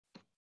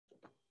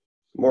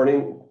Good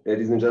morning,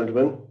 ladies and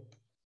gentlemen.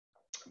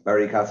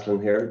 Barry Caslin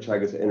here,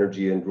 Teagasc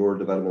Energy and Rural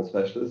Development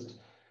Specialist.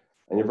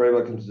 And you're very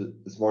welcome to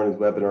this morning's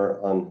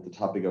webinar on the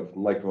topic of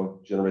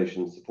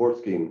Microgeneration Support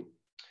Scheme.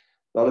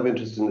 A lot of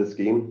interest in this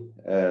scheme,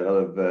 a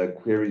lot of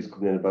queries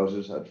coming in about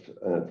it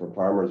for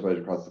farmers right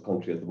across the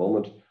country at the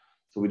moment.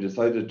 So we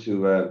decided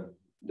to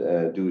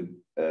do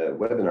a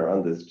webinar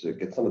on this to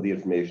get some of the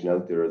information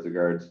out there as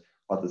regards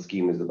what the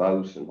scheme is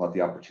about and what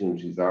the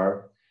opportunities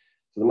are.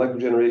 So the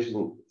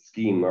Microgeneration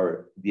Scheme,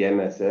 or the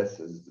MSS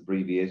as it's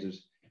abbreviated,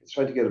 is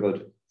trying to get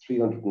about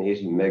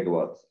 380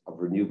 megawatts of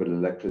renewable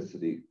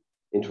electricity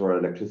into our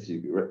electricity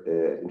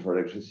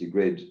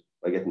grid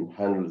by getting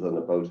panels on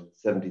about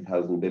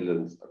 70,000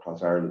 buildings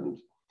across Ireland.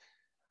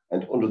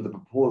 And under the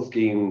proposed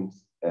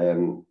schemes,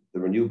 the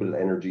renewable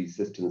energy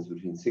systems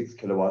between 6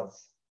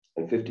 kilowatts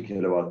and 50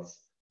 kilowatts,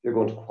 they're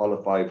going to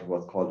qualify for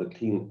what's called a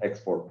Clean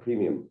Export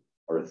Premium,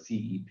 or a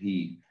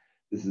CEP.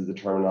 This is the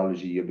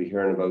terminology you'll be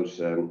hearing about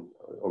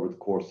over the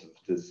course of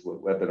this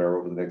webinar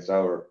over the next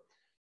hour.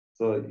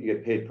 So you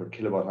get paid per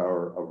kilowatt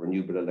hour of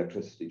renewable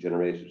electricity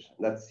generated,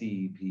 and that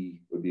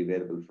CEP will be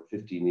available for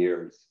 15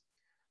 years.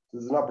 So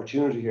there's an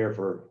opportunity here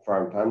for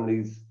farm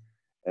families,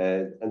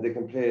 and they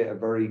can play a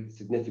very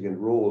significant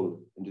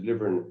role in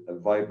delivering a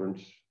vibrant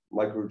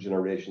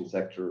microgeneration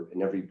sector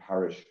in every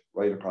parish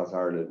right across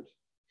Ireland.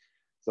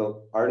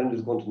 So Ireland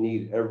is going to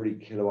need every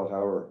kilowatt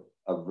hour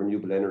of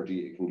renewable energy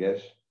it can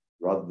get,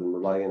 rather than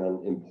relying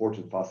on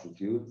imported fossil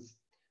fuels.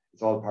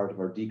 It's all part of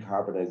our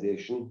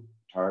decarbonisation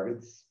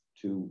targets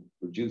to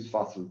reduce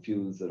fossil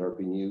fuels that are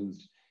being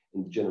used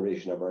in the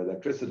generation of our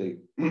electricity.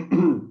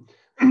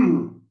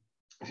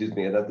 Excuse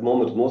me, and at the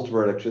moment, most of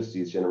our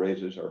electricity is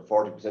generated, or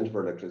 40% of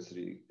our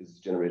electricity is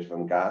generated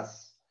from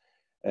gas.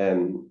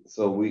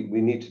 So we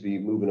need to be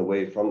moving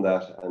away from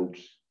that and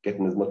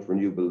getting as much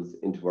renewables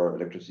into our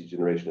electricity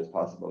generation as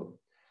possible.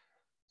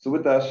 So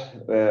with that,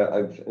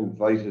 I've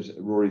invited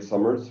Rory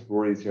Summers.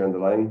 Rory is here on the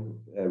line.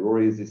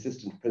 Rory is the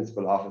Assistant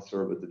Principal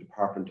Officer with the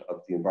Department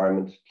of the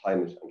Environment,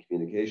 Climate and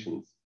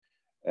Communications,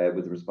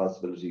 with the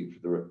responsibility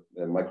for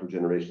the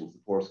Microgeneration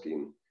Support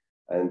Scheme.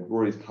 And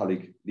Rory's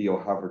colleague,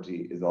 Leo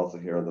Haverty, is also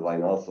here on the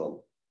line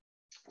also.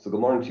 So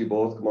good morning to you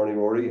both. Good morning,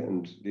 Rory,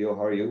 and Leo,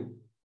 how are you?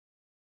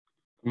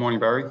 Good morning,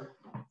 Barry.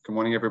 Good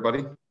morning,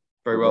 everybody.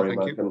 Very well,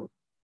 thank you.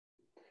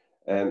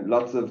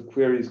 Lots of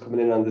queries coming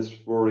in on this,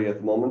 Rory, at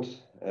the moment.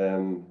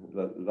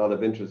 A lot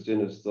of interest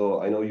in it.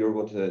 So I know you're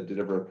going to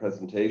deliver a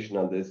presentation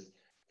on this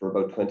for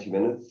about 20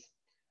 minutes.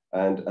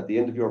 And at the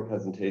end of your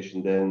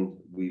presentation, then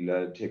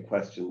we'll take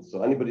questions.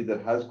 So anybody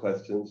that has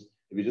questions,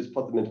 if you just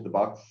put them into the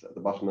box at the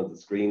bottom of the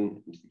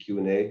screen, into the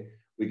Q&A,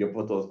 we can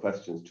put those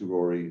questions to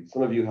Rory.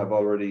 Some of you have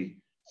already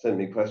sent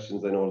me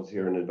questions, I noticed,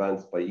 here in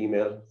advance by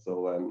email.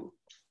 So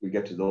we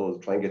get to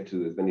those, try and get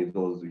to as many of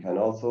those as we can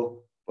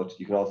also. But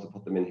you can also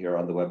put them in here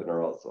on the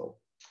webinar also.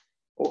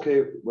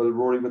 Okay, well,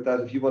 Rory, with that,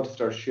 if you want to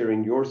start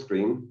sharing your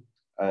screen,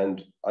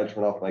 and I'll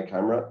turn off my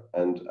camera,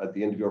 and at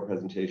the end of your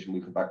presentation,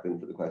 we'll come back then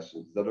for the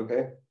questions. Is that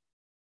okay?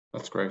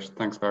 That's great.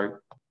 Thanks, Barry.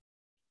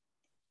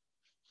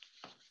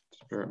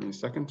 Just bear with me a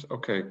second.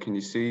 Okay, can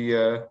you see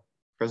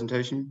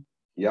presentation?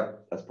 Yeah,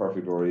 that's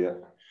perfect, Rory, yeah.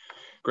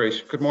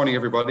 Great. Good morning,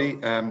 everybody.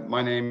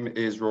 My name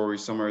is Rory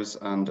Summers,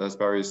 and as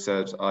Barry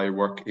said, I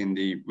work in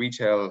the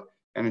Retail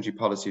Energy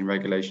Policy and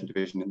Regulation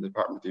Division in the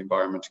Department of the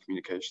Environment,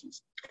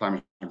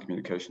 Climate and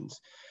Communications.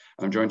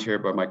 And I'm joined here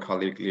by my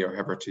colleague, Leo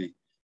Haverty,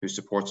 who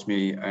supports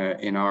me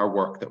in our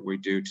work that we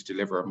do to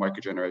deliver a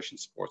Microgeneration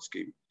Support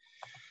Scheme.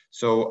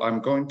 So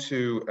I'm going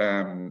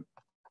to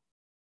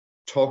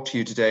talk to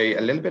you today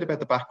a little bit about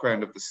the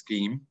background of the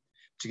scheme,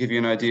 to give you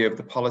an idea of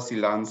the policy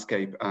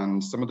landscape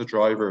and some of the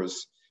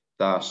drivers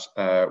that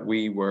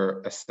we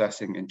were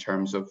assessing in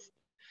terms of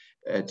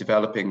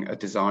developing a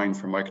design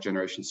for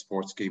Microgeneration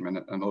Support Scheme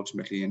and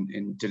ultimately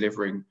in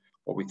delivering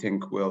what we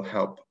think will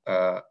help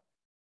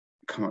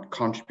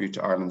contribute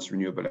to Ireland's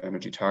renewable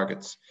energy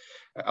targets.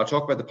 I'll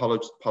talk about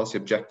the policy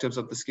objectives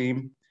of the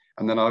scheme,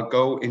 and then I'll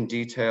go in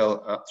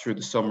detail through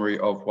the summary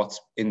of what's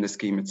in the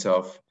scheme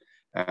itself.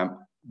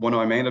 One of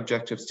my main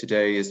objectives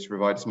today is to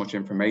provide as much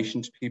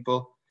information to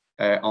people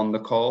on the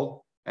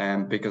call,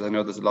 because I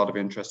know there's a lot of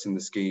interest in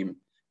the scheme,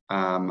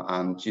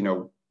 and you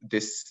know,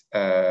 this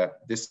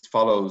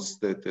follows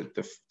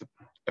the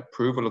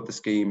approval of the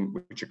scheme,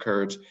 which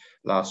occurred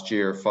last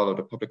year, followed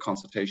a public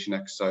consultation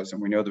exercise,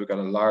 and we know that we got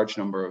a large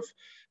number of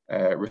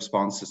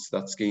responses to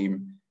that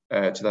scheme,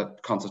 to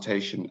that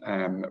consultation,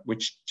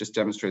 which just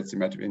demonstrates the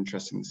amount of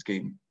interest in the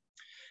scheme.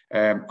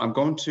 So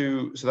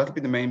that'll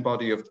be the main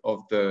body of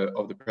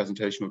the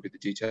presentation, will be the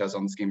details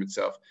on the scheme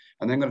itself,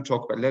 and then I'm going to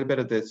talk about a little bit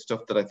of the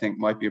stuff that I think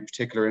might be of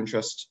particular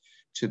interest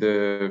to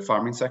the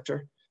farming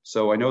sector.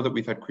 So I know that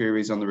we've had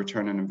queries on the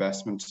return on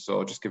investment, so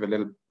I'll just give a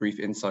little brief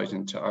insight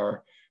into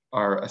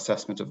our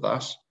assessment of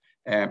that.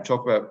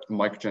 Talk about the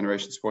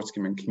Microgeneration Support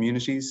Scheme in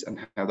communities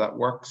and how that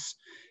works.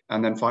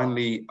 And then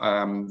finally,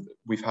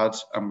 we've had,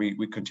 and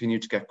we continue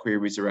to get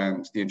queries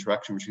around the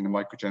interaction between the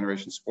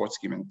Microgeneration Support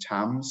Scheme and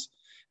TAMS,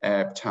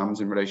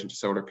 TAMS in relation to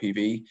solar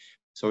PV,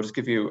 So I'll just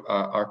give you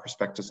our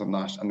perspectives on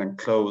that, and then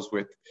close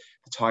with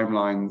the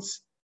timelines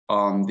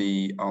on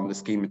the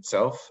scheme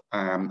itself,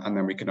 and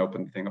then we can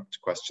open the thing up to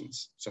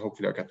questions. So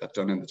hopefully I'll get that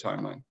done in the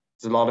timeline.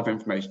 There's a lot of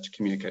information to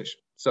communicate.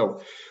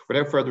 So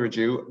without further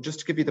ado, just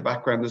to give you the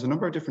background, there's a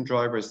number of different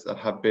drivers that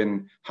have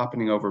been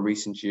happening over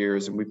recent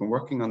years, and we've been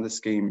working on this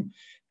scheme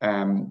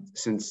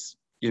since,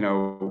 you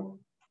know,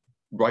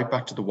 right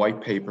back to the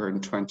white paper in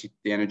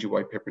the energy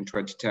white paper in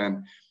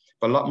 2010.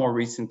 But a lot more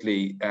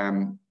recently,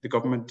 the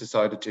government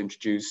decided to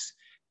introduce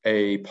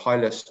a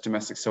pilot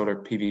domestic solar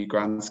PV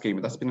grant scheme,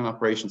 and that's been in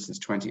operation since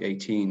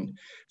 2018.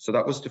 So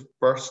that was the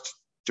first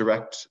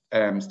direct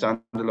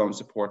standalone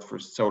support for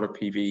solar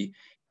PV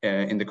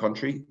in the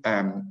country,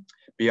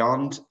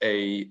 beyond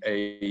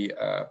a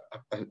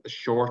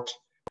short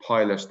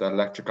pilot that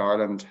Electric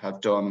Ireland have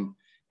done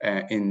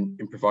in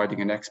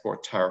providing an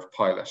export tariff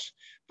pilot.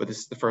 But this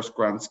is the first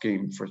grant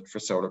scheme for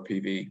solar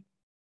PV.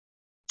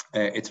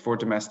 It's for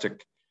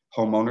domestic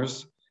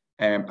homeowners,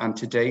 and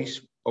to date,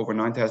 over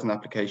 9,000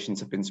 applications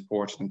have been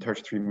supported and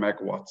 33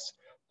 megawatts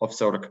of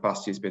solar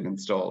capacity has been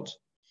installed.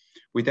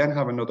 We then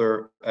have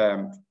another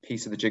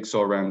piece of the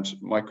jigsaw around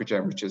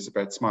Microgen, which is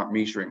about smart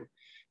metering,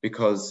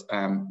 because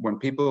when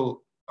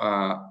people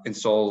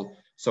install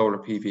solar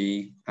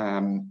PV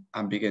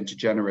and begin to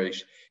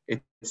generate,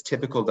 it's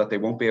typical that they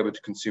won't be able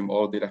to consume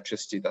all of the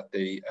electricity that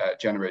they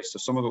generate. So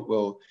some of it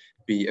will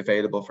be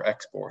available for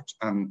export.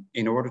 And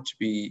in order to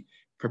be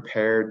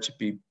prepared to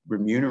be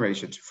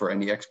remunerated for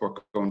any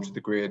export going to the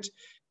grid,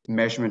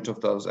 measurement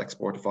of those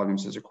export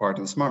volumes is required.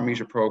 And the smart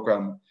meter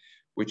program,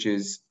 which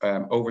is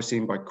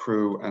overseen by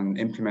CRU and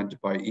implemented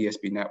by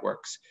ESB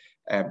networks,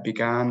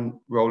 began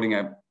rolling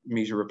out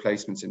meter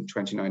replacements in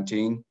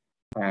 2019.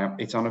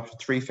 It's on a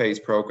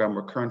 3-phase program.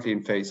 We're currently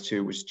in phase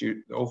 2, which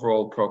the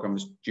overall program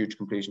is due to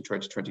complete in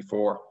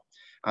 2024.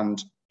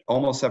 And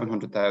almost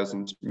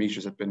 700,000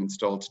 meters have been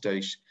installed to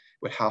date,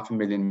 with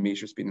 500,000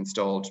 meters being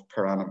installed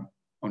per annum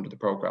under the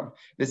program.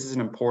 This is an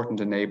important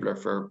enabler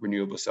for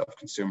renewable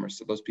self-consumers.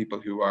 So those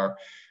people who are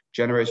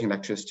generating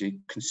electricity,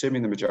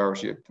 consuming the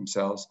majority of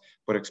themselves,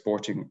 but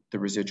exporting the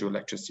residual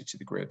electricity to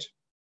the grid.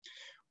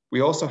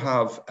 We also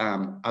have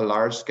a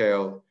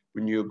large-scale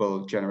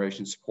renewable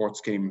generation support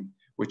scheme,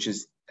 which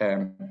is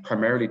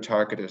primarily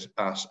targeted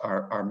at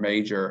our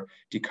major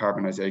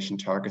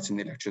decarbonisation targets in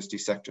the electricity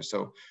sector.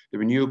 So the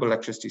renewable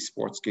electricity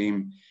support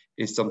scheme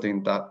is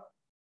something that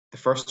the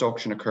first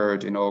auction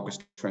occurred in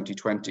August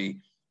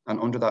 2020, and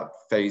under that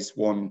phase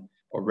 1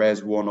 or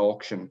Res 1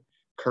 auction,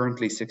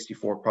 currently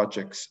 64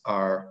 projects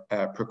are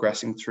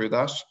progressing through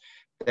that.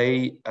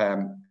 They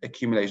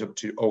accumulate up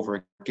to over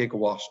a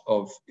gigawatt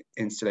of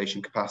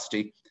installation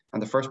capacity.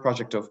 And the first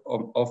project of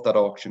that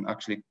auction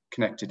actually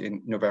connected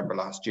in November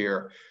last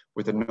year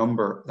with a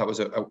number, that was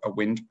a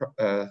wind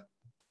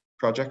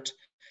project.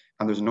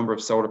 And there's a number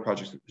of solar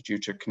projects that are due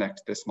to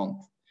connect this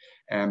month.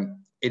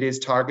 It is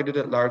targeted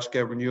at large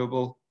scale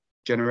renewable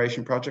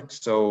generation projects.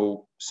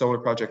 So solar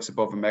projects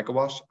above 1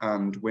 megawatt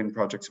and wind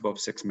projects above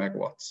 6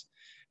 megawatts.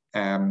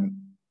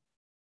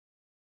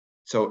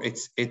 So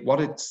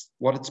what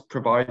it's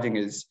providing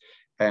is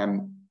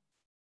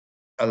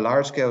a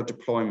large scale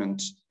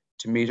deployment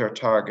to meet our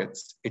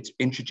targets. It's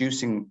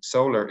introducing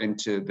solar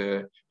into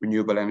the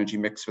renewable energy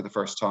mix for the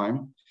first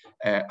time.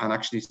 And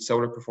actually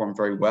solar performed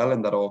very well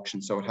in that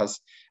auction. So it has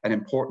an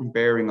important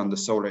bearing on the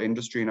solar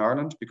industry in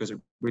Ireland, because it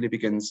really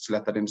begins to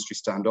let that industry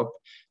stand up.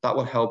 That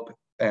will help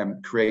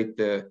create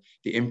the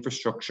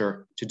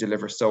infrastructure to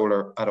deliver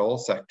solar at all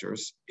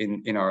sectors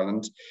in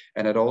Ireland.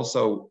 And it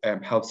also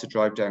helps to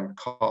drive down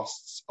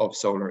costs of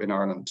solar in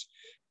Ireland,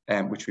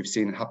 which we've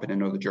seen happen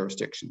in other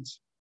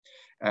jurisdictions.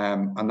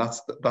 And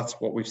that's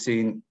what we've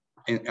seen.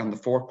 And the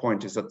fourth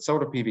point is that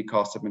solar PV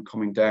costs have been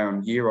coming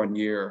down year on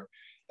year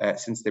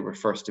since they were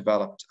first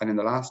developed. And in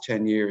the last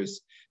 10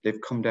 years,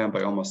 they've come down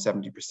by almost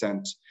 70%.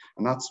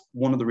 And that's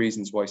one of the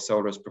reasons why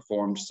solar has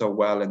performed so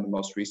well in the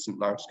most recent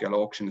large-scale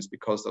auction, is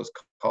because those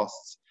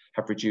costs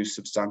have reduced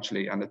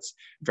substantially, and it's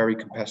very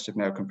competitive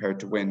now compared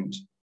to wind.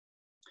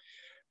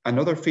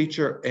 Another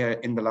feature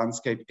in the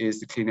landscape is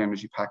the Clean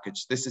Energy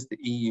Package. This is the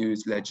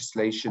EU's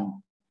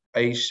legislation,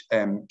 8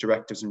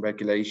 directives and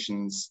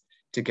regulations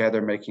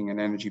together making an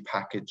energy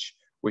package,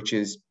 which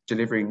is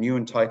delivering new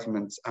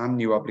entitlements and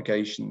new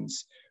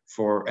obligations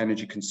for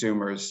energy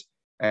consumers,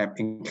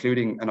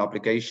 including an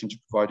obligation to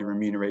provide a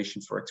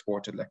remuneration for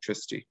exported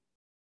electricity.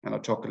 And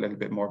I'll talk a little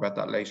bit more about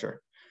that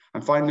later.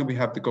 And finally, we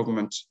have the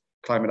government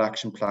climate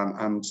action plan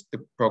and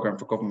the programme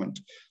for government.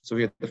 So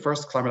we had the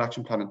first climate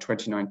action plan in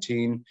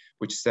 2019,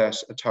 which set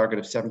a target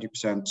of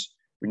 70%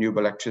 renewable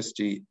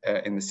electricity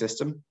in the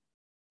system.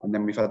 And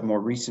then we've had the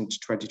more recent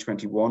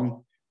 2021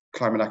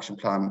 climate action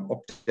plan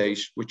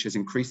update, which has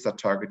increased that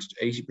target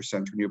to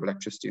 80% renewable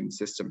electricity in the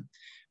system.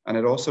 And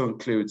it also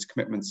includes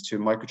commitments to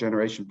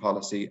microgeneration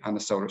policy and a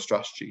solar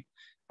strategy.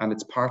 And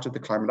it's part of the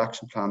climate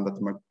action plan that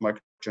the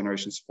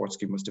microgeneration support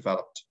scheme was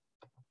developed.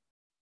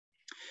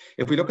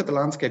 If we look at the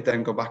landscape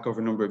then, go back over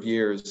a number of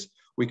years,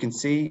 we can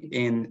see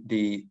in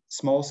the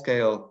small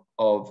scale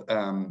of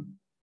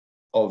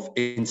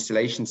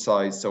installation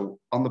size. So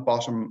on the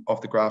bottom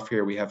of the graph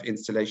here, we have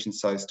installation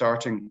size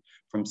starting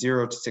from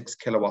 0 to 6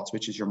 kilowatts,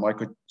 which is your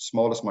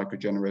smallest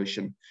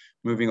microgeneration,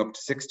 moving up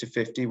to 6 to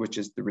 50, which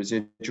is the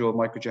residual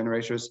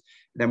microgenerators.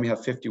 Then we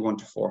have 51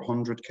 to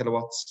 400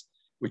 kilowatts,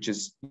 which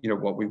is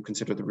what we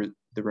consider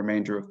the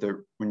remainder of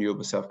the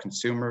renewable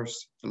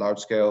self-consumers, the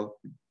large-scale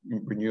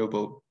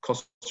renewable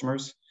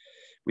customers.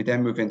 We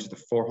then move into the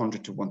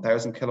 400 to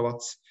 1,000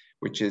 kilowatts,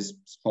 which is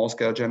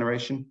small-scale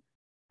generation.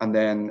 And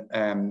then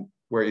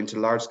we're into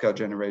large-scale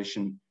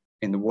generation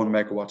in the 1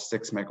 megawatt,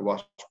 6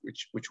 megawatt,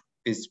 which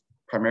is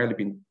primarily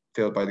being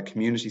filled by the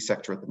community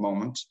sector at the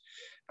moment.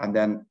 And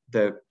then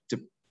the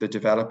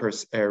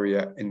developers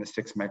area in the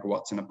 6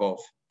 megawatts and above.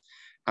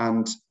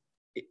 And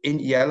in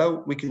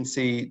yellow, we can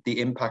see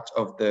the impact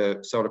of the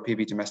solar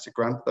PV domestic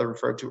grant that I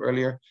referred to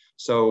earlier.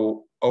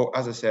 So,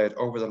 as I said,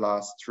 over the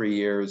last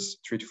 3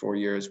 to 4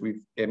 years,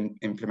 we've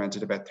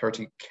implemented about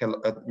 30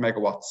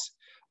 megawatts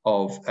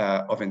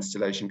of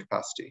installation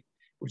capacity,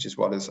 which is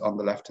what is on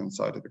the left-hand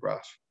side of the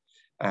graph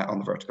on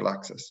the vertical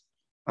axis.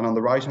 And on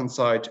the right-hand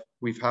side,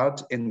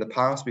 in the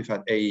past, we've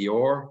had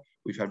AER,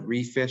 we've had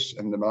refit,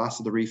 and the last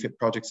of the refit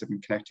projects have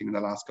been connecting in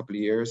the last couple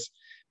of years.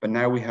 But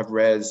now we have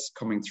RES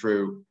coming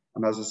through.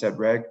 And as I said,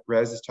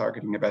 RES is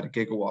targeting about 1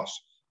 gigawatt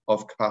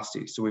of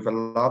capacity. So we have a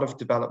lot of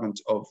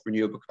development of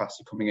renewable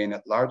capacity coming in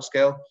at large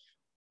scale.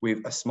 We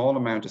have a small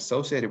amount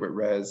associated with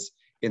RES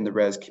in the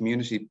RES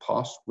community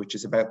pot, which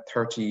is about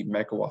 30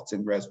 megawatts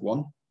in RES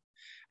 1.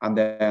 And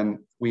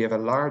then we have a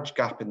large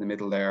gap in the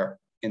middle there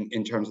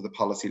in terms of the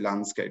policy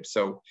landscape.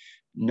 So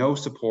no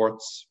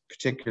supports,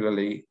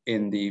 particularly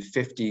in the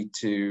 50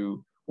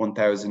 to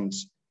 1,000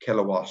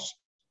 kilowatt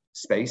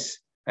space,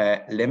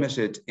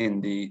 limited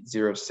in the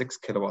 0 to 6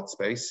 kilowatt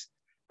space,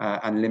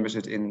 and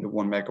limited in the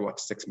 1 megawatt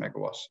to 6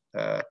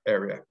 megawatt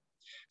area.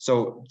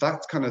 So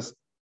that kind of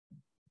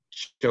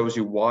shows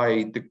you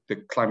why the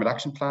Climate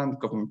Action Plan, the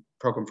government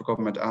program for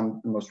government,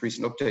 and the most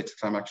recent update to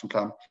the Climate Action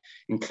Plan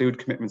include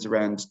commitments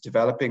around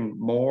developing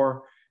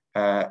more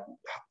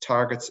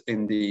targets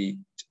in the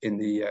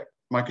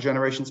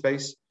microgeneration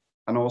space,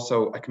 and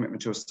also a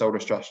commitment to a solar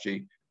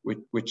strategy,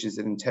 which is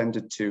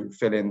intended to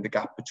fill in the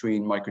gap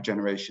between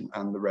microgeneration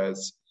and the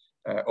RES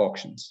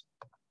auctions.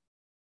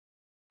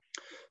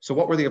 So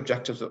what were the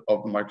objectives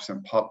of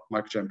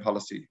microgen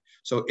policy?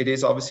 So it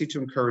is obviously to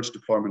encourage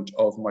deployment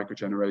of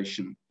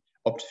microgeneration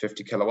up to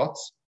 50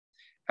 kilowatts.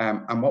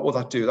 And what will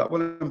that do? That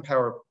will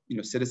empower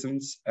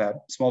citizens,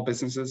 small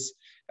businesses,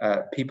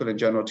 people in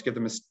general, to give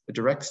them a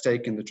direct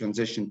stake in the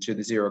transition to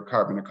the zero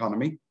carbon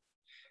economy.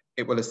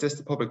 It will assist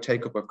the public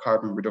take-up of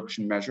carbon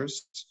reduction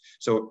measures.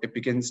 So it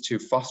begins to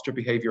foster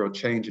behavioral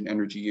change in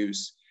energy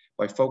use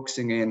by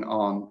focusing in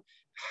on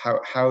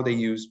how they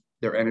use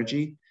their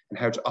energy and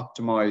how to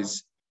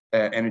optimize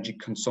energy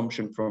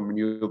consumption from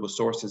renewable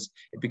sources.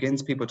 It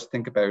begins people to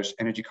think about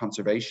energy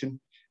conservation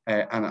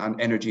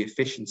and energy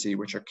efficiency,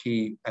 which are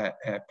key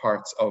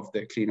parts of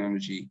the clean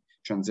energy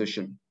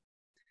transition.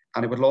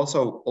 And it will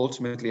also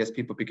ultimately, as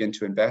people begin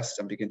to invest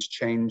and begin to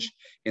change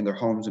in their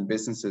homes and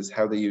businesses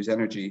how they use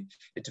energy,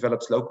 it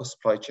develops local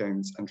supply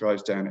chains and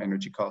drives down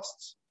energy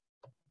costs.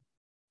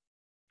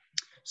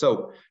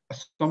 So a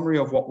summary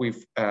of what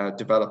we've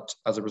developed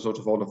as a result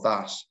of all of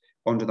that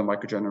under the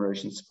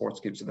microgeneration support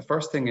scheme. So the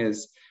first thing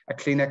is a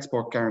clean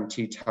export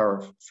guarantee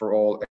tariff for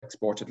all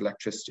exported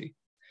electricity.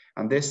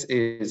 And this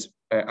is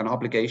an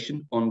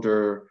obligation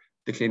under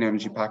the Clean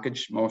Energy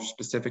Package, more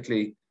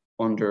specifically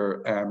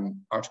under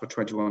Article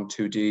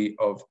 21(2)(d)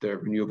 of the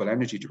Renewable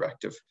Energy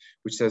Directive,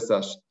 which says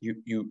that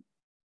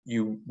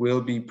you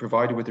will be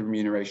provided with a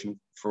remuneration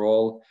for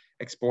all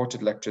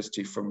exported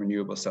electricity from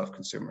renewable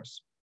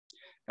self-consumers.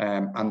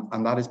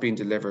 And that is being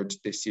delivered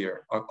this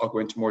year. I'll go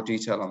into more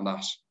detail on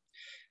that.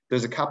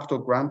 There's a capital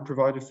grant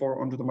provided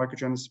for under the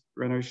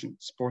microgeneration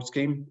support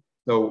scheme.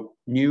 So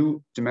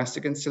new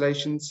domestic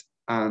installations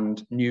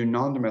and new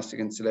non-domestic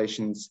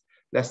installations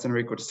less than or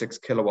equal to 6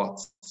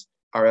 kilowatts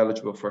are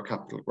eligible for a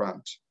capital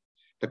grant.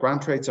 The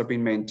grant rates are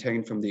being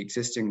maintained from the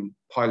existing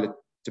pilot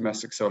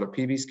domestic solar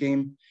PV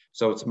scheme.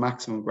 So it's a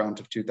maximum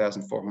grant of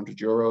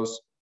 €2,400.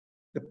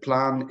 The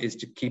plan is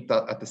to keep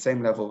that at the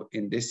same level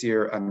in this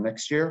year and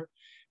next year,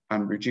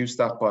 and reduce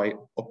that by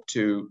up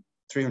to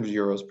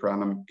 €300 per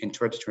annum in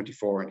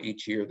 2024 and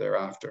each year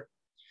thereafter.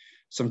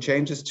 Some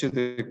changes to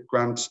the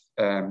grant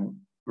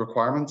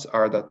requirements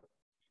are that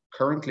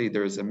currently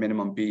there is a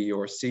minimum B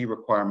or C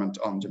requirement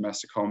on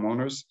domestic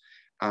homeowners,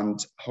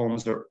 and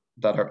homes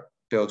that are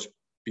built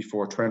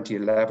before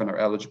 2011 are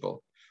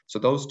eligible. So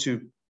those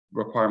two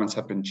requirements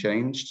have been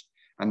changed,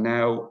 and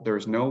now there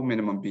is no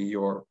minimum B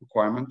or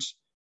requirement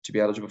to be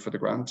eligible for the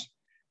grant,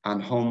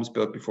 and homes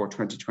built before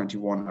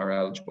 2021 are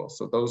eligible.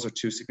 So those are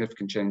two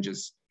significant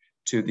changes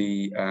to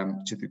the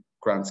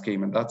grant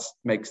scheme, and that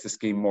makes the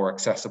scheme more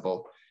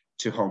accessible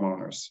to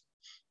homeowners.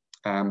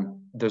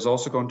 There's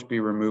also going to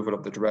be removal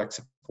of the direct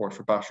support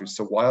for batteries.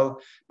 So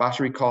while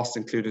battery costs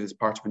included as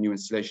part of a new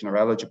installation are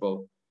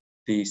eligible,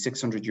 the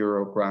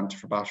 €600 grant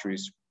for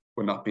batteries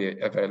will not be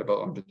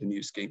available under the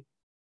new scheme.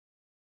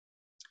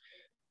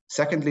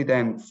 Secondly,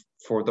 then,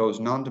 for those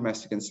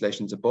non-domestic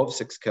installations above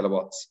 6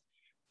 kilowatts,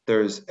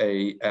 there's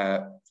a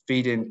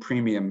feed-in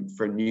premium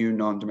for new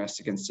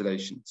non-domestic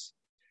installations.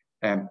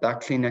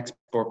 That clean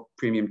export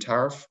premium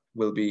tariff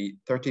will be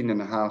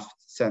 13.5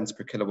 cents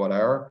per kilowatt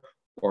hour,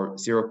 or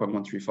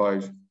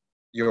 0.135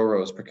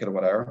 euros per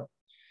kilowatt hour.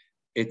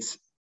 It's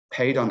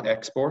paid on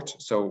export,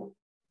 so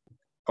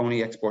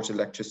only exported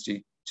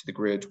electricity to the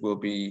grid will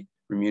be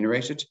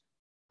remunerated,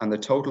 and the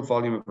total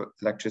volume of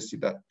electricity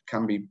that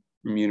can be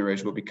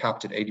remunerated will be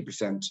capped at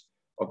 80%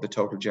 of the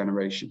total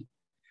generation.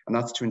 And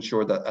that's to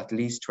ensure that at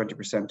least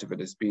 20% of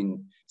it is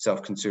being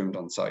self-consumed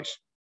on site.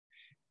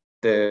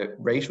 The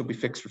rate will be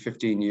fixed for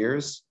 15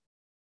 years,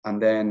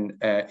 and then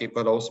it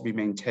will also be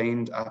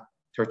maintained at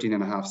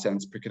 13.5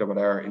 cents per kilowatt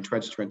hour in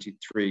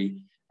 2022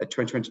 and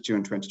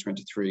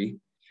 2023.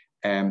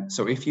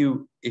 So if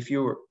you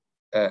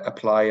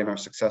apply and are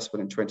successful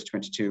in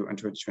 2022 and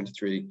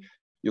 2023,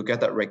 you'll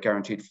get that rate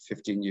guaranteed for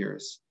 15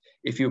 years.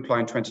 If you apply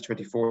in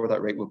 2024,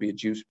 that rate will be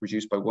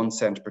reduced by 1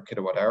 cent per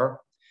kilowatt hour,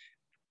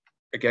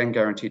 again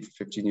guaranteed for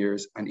 15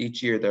 years. And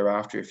each year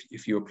thereafter,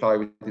 if you apply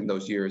within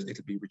those years,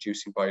 it'll be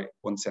reducing by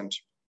 1 cent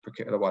per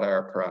kilowatt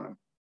hour per annum.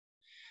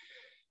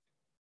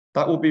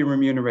 That will be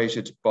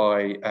remunerated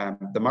by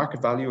the market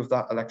value of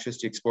that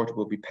electricity exported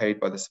will be paid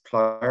by the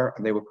supplier,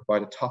 and they will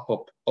provide a top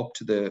up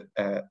to the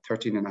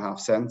 13.5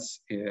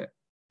 cents,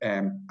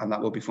 and that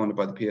will be funded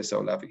by the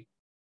PSO levy.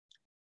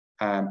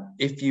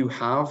 If you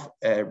have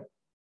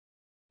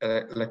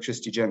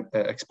electricity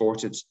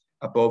exported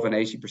above an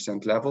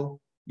 80%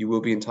 level, you will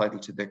be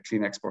entitled to the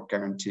clean export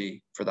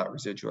guarantee for that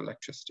residual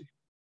electricity.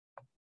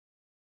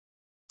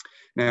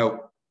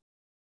 Now,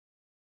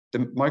 the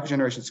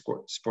microgeneration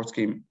support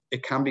scheme,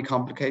 it can be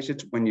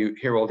complicated when you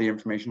hear all the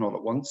information all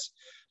at once.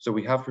 So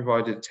we have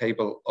provided a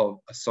table of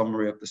a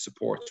summary of the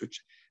supports, which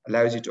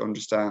allows you to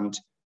understand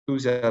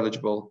who's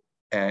eligible,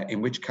 in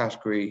which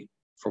category,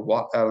 for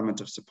what element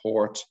of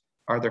support,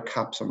 are there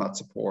caps on that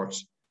support,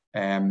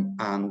 and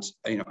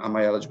am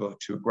I eligible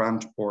to a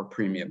grant or a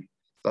premium?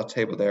 That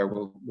table there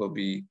will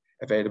be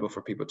available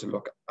for people to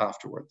look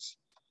afterwards.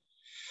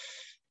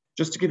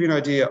 Just to give you an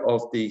idea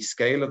of the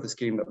scale of the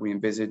scheme that we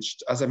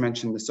envisaged, as I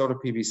mentioned, the solar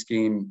PV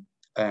scheme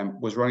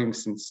was running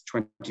since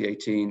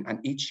 2018, and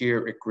each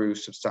year it grew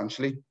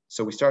substantially.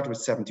 So we started with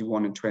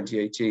 71 in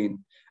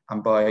 2018,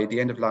 and by the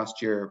end of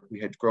last year, we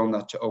had grown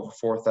that to over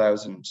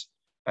 4,000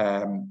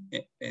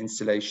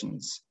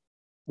 installations,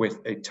 with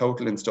a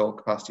total installed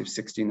capacity of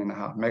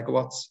 16.5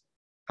 megawatts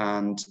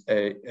and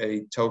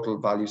a total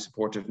value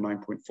supported of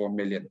 9.4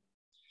 million.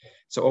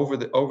 So over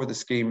the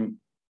scheme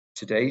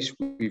to date,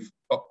 we've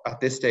at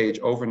this stage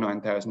over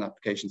 9,000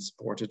 applications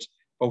supported,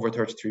 over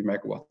 33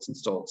 megawatts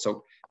installed.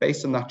 So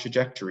based on that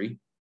trajectory,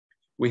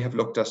 we have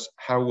looked at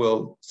how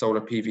will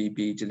solar PV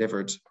be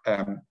delivered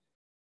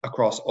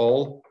across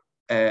all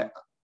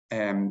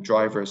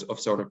drivers of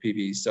solar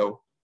PV.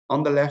 So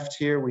on the left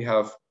here, we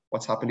have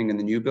what's happening in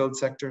the new build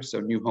sector, so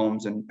new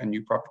homes and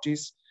new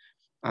properties.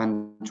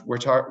 And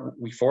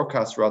we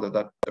forecast rather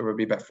that there will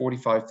be about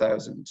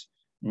 45,000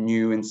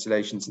 new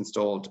installations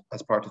installed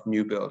as part of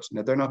new build.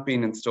 Now, they're not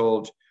being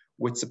installed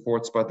with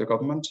supports by the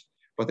government,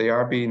 but they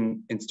are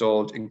being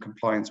installed in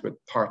compliance with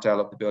Part L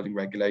of the building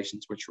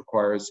regulations, which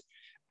requires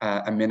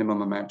a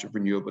minimum amount of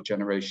renewable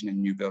generation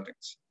in new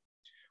buildings.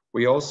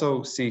 We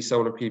also see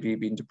solar PV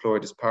being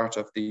deployed as part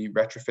of the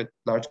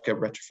large-scale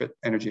retrofit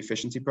energy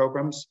efficiency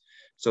programs.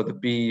 So the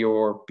B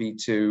or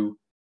B2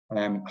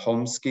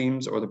 home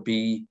schemes, or the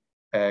B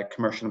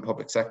commercial and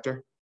public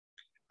sector.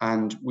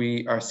 And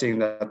we are seeing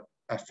that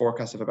a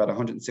forecast of about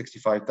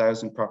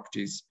 165,000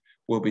 properties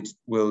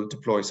will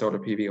deploy solar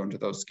PV under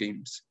those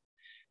schemes.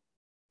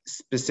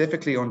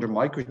 Specifically under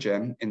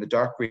Microgen, in the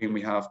dark green,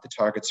 we have the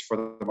targets for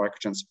the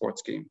Microgen support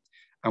scheme.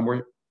 And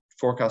we're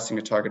forecasting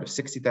a target of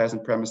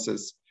 60,000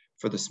 premises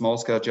for the small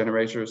scale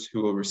generators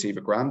who will receive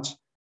a grant,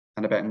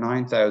 and about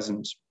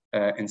 9,000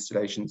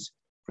 installations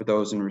for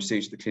those in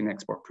receipt of the clean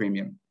export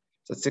premium.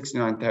 So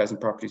 69,000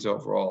 properties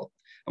overall.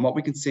 And what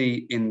we can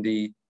see in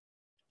the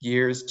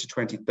years to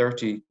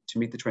 2030, to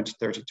meet the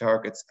 2030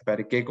 targets, about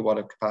 1 gigawatt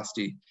of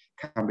capacity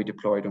can be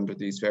deployed under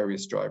these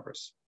various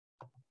drivers.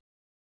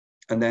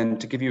 And then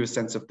to give you a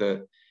sense of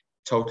the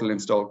total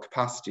installed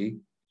capacity,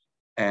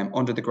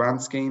 under the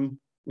grant scheme,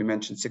 we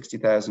mentioned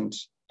 60,000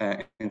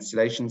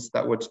 installations.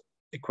 That would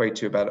equate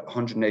to about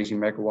 180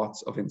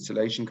 megawatts of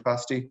installation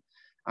capacity.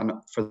 And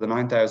for the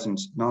 9,000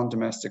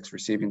 non-domestics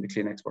receiving the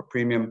clean export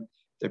premium,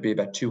 there'd be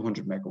about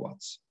 200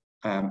 megawatts.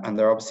 And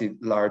they're obviously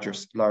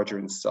larger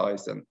in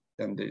size than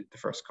the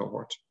first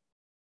cohort.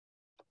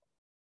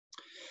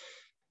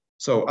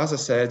 So as I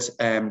said,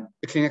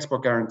 the Clean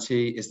Export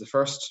Guarantee is the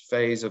first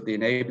phase of the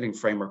enabling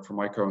framework for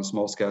micro and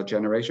small scale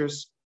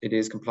generators. It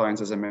is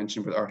compliance, as I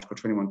mentioned, with Article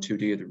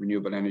 21(2)(d) of the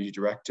Renewable Energy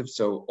Directive.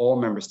 So all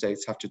member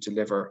states have to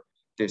deliver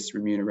this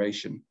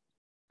remuneration.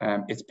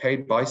 It's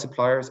paid by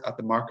suppliers at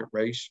the market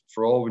rate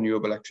for all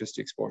renewable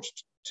electricity exported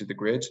to the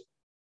grid.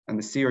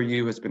 And the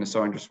CRU has been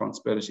assigned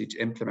responsibility to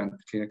implement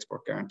the Clean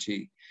Export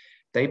Guarantee.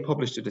 They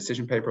published a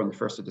decision paper on the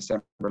 1st of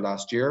December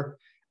last year,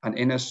 and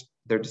in it,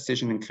 their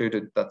decision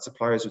included that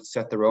suppliers would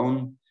set their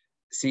own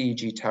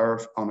CEG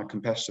tariff on a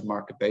competitive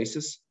market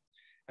basis.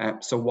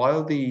 So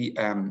while the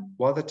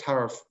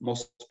tariff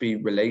must be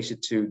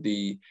related to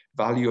the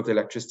value of the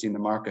electricity in the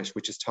market,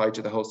 which is tied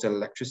to the wholesale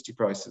electricity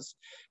prices,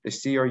 the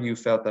CRU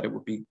felt that it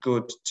would be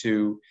good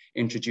to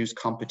introduce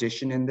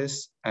competition in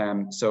this.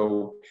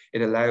 So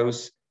it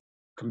allows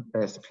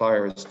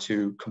suppliers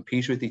to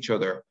compete with each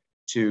other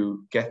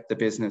to get the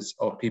business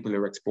of people who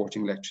are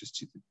exporting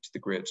electricity to the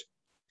grid.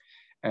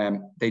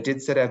 They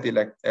did set out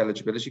the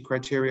eligibility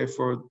criteria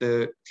for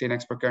the Clean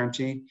Export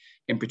Guarantee.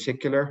 In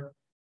particular,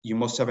 you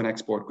must have an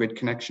export grid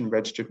connection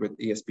registered with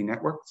ESB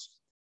networks,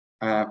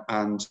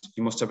 and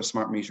you must have a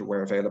smart meter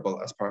where available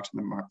as part of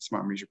the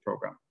smart meter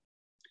program.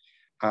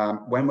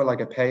 When will I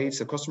get paid?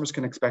 So customers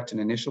can expect an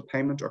initial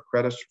payment or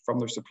credit from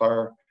their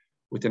supplier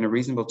within a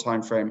reasonable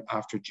time frame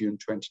after June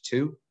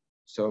 22,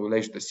 so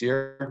later this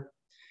year.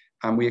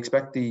 And we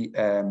expect the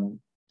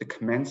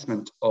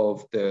commencement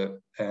of the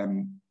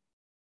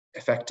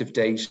effective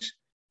date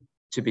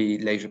to be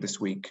later this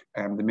week.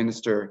 The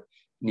Minister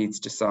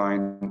needs to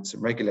sign some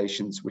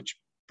regulations which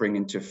bring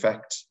into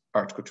effect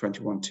Article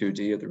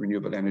 21(2)(d of the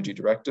Renewable Energy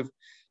Directive,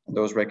 and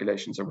those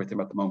regulations are with him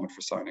at the moment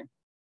for signing.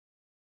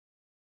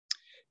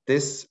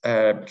 This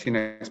Clean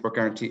Export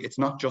Guarantee, it's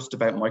not just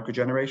about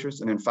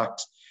microgenerators, and in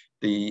fact,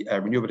 the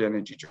Renewable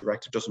Energy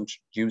Directive doesn't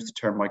use the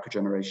term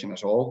microgeneration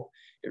at all.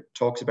 It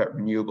talks about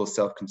renewable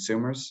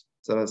self-consumers,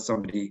 so that's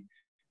somebody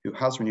who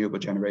has renewable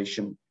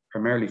generation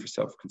primarily for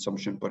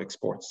self-consumption, but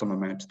exports some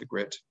amount to the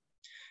grid.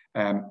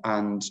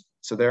 And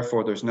so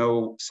therefore, there's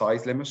no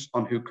size limit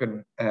on who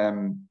can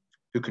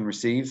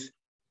receive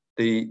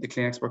the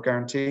Clean Export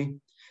Guarantee.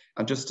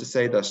 And just to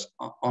say that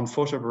on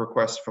foot of a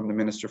request from the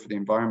Minister for the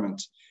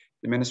Environment,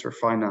 the Minister for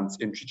Finance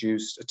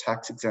introduced a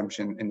tax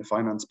exemption in the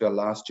Finance Bill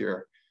last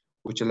year,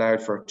 which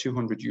allowed for a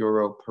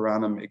 €200 per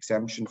annum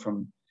exemption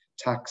from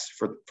tax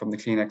from the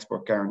Clean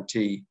Export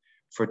Guarantee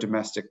for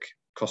domestic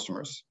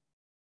customers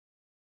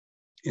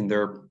in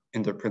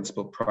their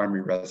principal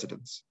primary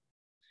residence.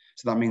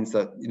 So that means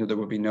that there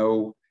will be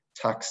no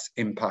tax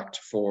impact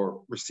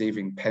for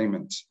receiving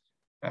payment,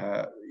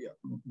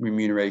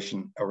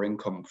 remuneration or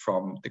income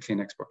from the Clean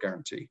Export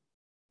Guarantee.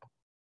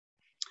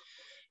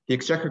 The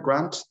Exchequer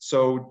Grant.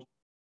 So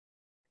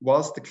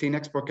whilst the Clean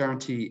Export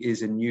Guarantee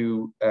is a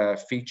new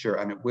feature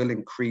and it will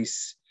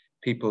increase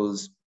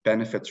people's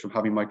benefits from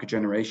having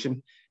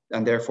microgeneration,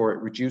 and therefore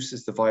it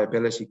reduces the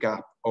viability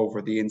gap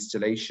over the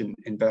installation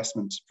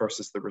investment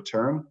versus the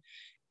return,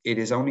 it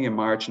is only a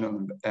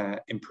marginal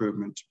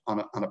improvement on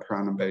a per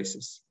annum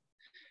basis.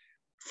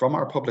 From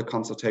our public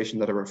consultation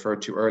that I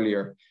referred to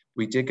earlier,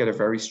 we did get a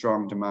very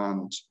strong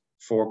demand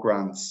for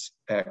grants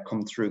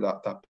come through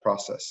that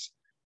process.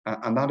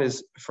 And that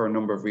is for a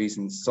number of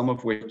reasons, some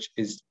of which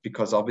is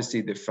because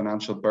obviously the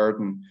financial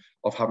burden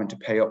of having to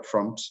pay up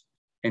front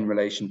in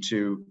relation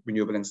to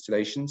renewable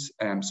installations.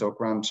 So a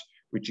grant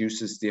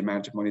reduces the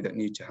amount of money that you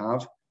need to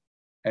have.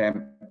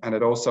 And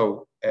it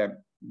also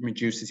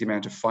reduces the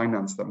amount of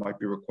finance that might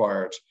be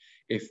required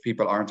if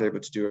people aren't able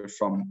to do it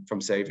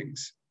from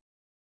savings.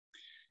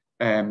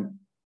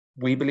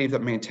 We believe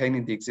that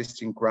maintaining the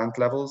existing grant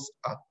levels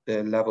at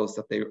the levels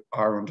that they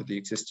are under the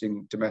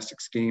existing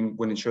domestic scheme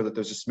will ensure that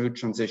there's a smooth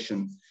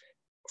transition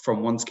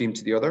from one scheme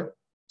to the other.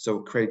 So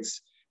it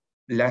creates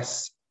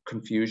less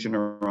confusion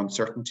or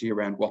uncertainty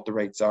around what the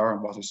rates are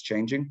and what is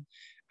changing.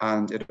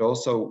 And it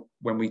also,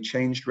 when we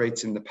changed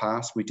rates in the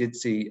past, we did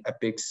see a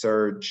big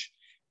surge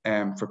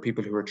for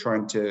people who were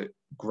trying to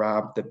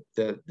grab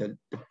the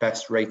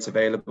best rates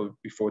available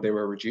before they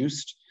were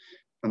reduced.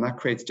 And that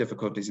creates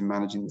difficulties in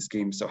managing the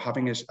scheme. So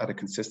having it at a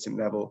consistent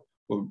level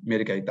will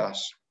mitigate that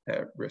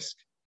risk.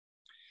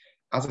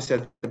 As I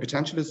said,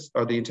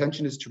 the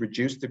intention is to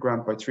reduce the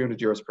grant by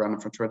 €300 per annum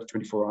from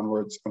 2024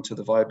 onwards until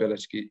the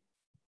viability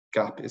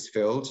gap is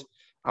filled,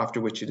 after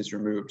which it is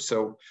removed.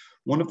 So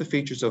one of the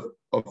features of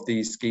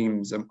these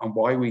schemes and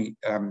why we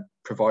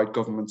provide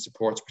government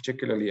supports,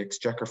 particularly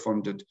Exchequer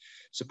funded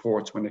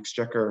supports when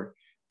Exchequer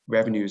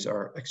revenues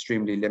are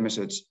extremely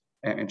limited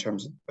in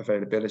terms of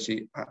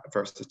availability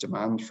versus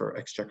demand for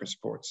Exchequer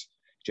supports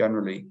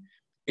generally,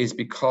 is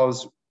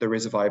because there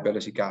is a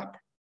viability gap.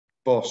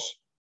 But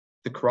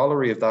the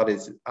corollary of that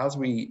is, as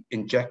we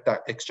inject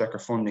that Exchequer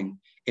funding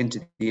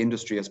into the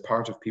industry as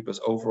part of people's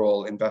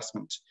overall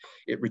investment,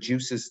 it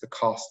reduces the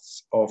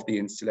costs of the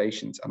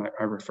installations. And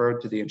I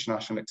referred to the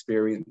international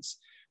experience,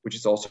 which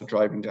is also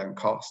driving down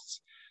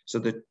costs. So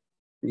the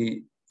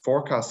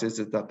forecast is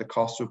that the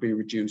costs will be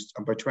reduced,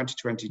 and by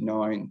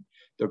 2029,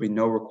 there'll be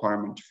no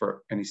requirement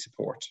for any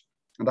support.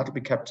 And that'll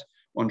be kept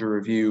under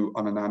review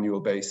on an annual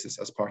basis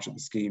as part of the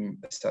scheme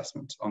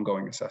assessment,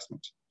 ongoing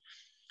assessment.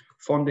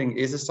 Funding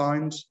is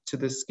assigned to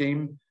this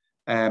scheme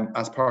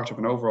as part of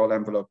an overall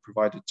envelope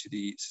provided to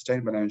the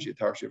Sustainable Energy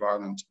Authority of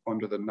Ireland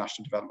under the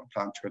National Development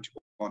Plan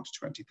 21 to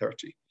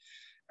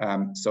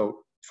 2030.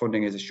 So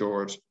funding is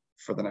assured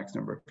for the next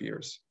number of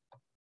years.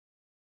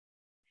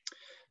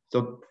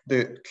 So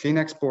the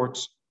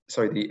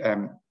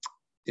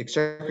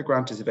Exchequer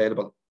grant is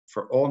available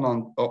for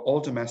all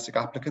domestic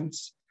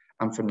applicants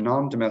and for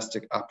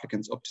non-domestic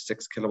applicants up to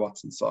 6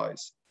 kilowatts in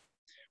size.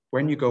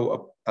 When you go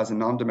up as a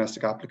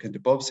non-domestic applicant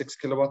above 6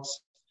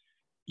 kilowatts,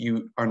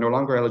 you are no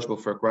longer eligible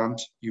for a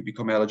grant, you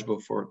become eligible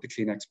for the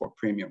Clean Export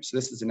Premium. So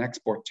this is an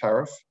export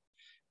tariff,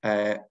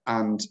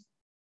 and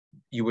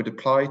you would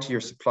apply to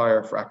your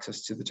supplier for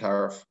access to the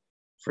tariff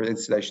for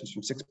installations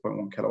from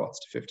 6.1 kilowatts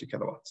to 50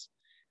 kilowatts.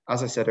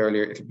 As I said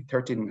earlier, it'll be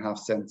 13.5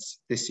 cents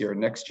this year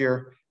and next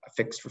year,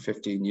 fixed for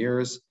 15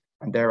 years,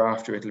 and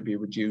thereafter it'll be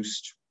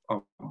reduced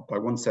by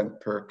 1 cent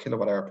per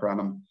kilowatt hour per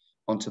annum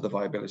until the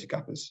viability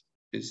gap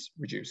is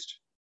reduced.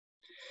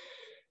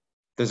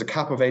 There's a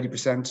cap of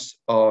 80%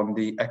 on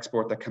the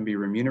export that can be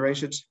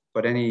remunerated,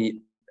 but any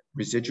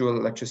residual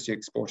electricity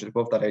exported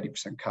above that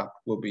 80% cap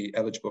will be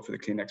eligible for the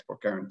Clean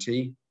Export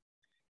Guarantee.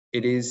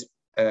 It is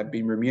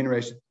being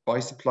remunerated by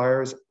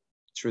suppliers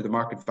through the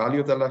market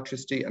value of the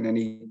electricity, and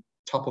any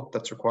top-up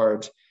that's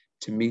required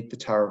to meet the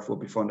tariff will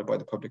be funded by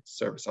the Public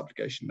Service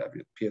Obligation Levy,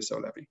 the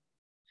PSO levy.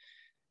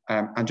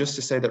 And just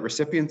to say that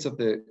recipients of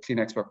the Clean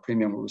Export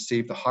Premium will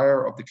receive the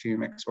higher of the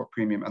Clean Export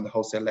Premium and the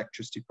wholesale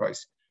electricity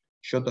price,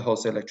 should the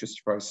wholesale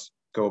electricity price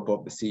go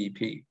above the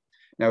CEP.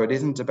 Now, it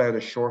isn't about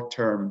a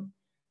short-term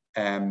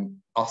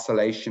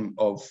oscillation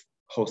of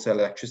wholesale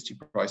electricity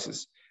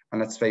prices. And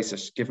let's face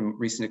it, given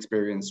recent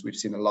experience, we've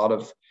seen a lot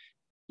of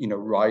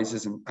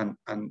rises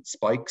and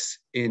spikes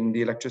in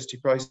the electricity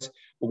price.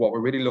 But what we're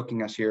really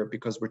looking at here,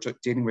 because we're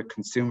dealing with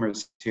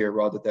consumers here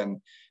rather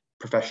than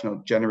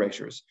professional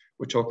generators,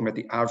 we're talking about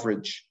the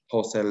average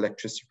wholesale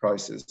electricity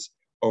prices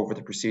over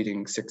the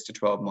preceding 6 to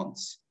 12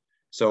 months.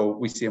 So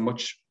we see a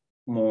much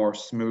more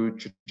smooth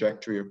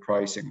trajectory of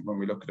pricing when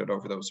we look at it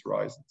over those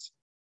horizons.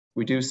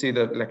 We do see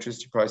that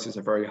electricity prices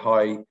are very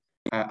high,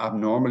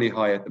 abnormally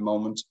high at the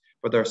moment,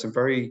 but there are some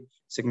very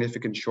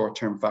significant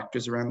short-term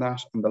factors around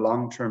that, and the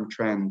long-term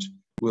trend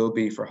will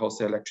be for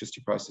wholesale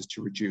electricity prices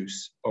to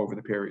reduce over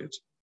the period.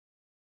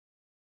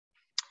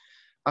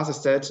 As I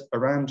said,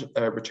 around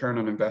return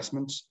on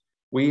investment,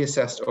 we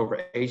assessed over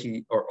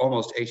 80 or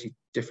almost 80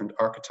 different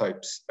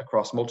archetypes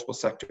across multiple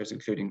sectors,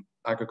 including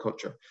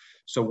agriculture.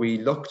 So we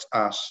looked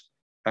at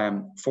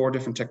 4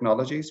 different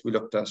technologies. We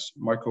looked at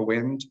micro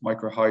wind,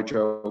 micro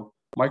hydro,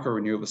 micro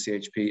renewable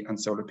CHP, and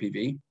solar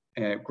PV,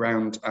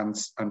 ground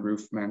and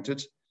roof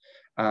mounted.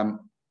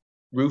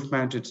 Roof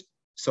mounted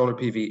solar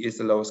PV is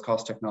the lowest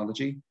cost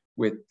technology,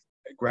 with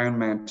ground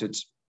mounted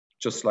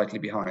just slightly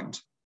behind.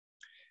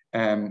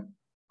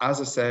 As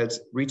I said,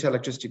 retail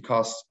electricity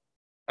costs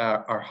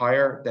are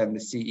higher than the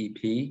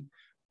CEP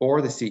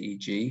or the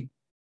CEG.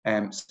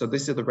 So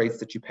these are the rates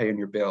that you pay on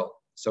your bill.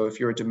 So if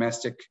you're a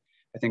domestic,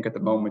 I think at the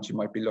moment you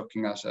might be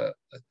looking at a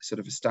sort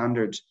of a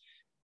standard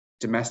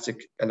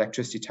domestic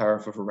electricity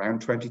tariff of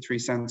around 23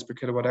 cents per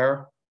kilowatt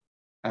hour.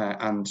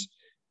 And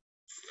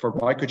for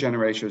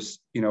microgenerators,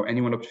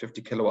 anyone up to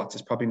 50 kilowatts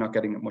is probably not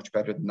getting it much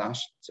better than that.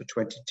 So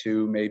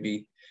 22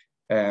 maybe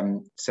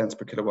cents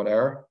per kilowatt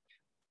hour.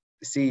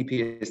 The CEP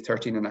is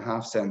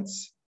 13.5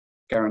 cents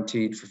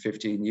guaranteed for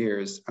 15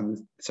 years. And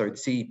sorry, the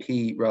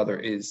CEP rather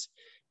is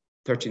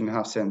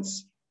 13.5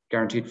 cents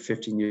guaranteed for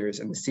 15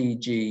 years. And the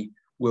CEG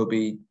will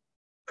be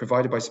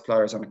provided by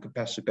suppliers on a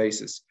competitive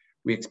basis.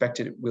 We expect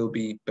it will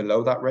be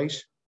below that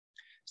rate.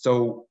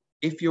 So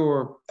if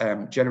you're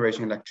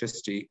generating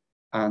electricity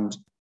and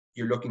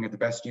you're looking at the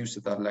best use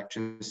of that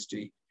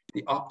electricity,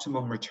 the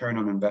optimum return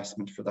on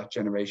investment for that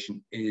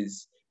generation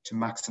is to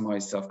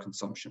maximize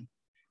self-consumption,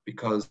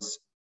 because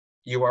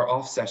you are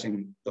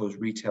offsetting those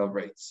retail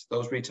rates.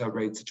 Those retail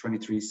rates at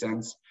 23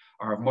 cents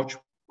are of much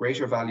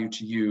greater value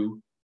to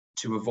you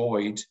to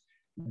avoid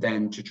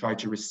than to try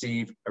to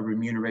receive a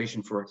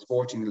remuneration for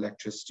exporting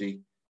electricity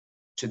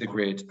to the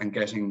grid and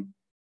getting,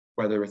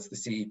 whether it's the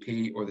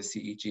CEP or the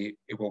CEG,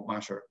 it won't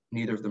matter.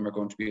 Neither of them are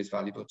going to be as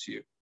valuable to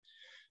you.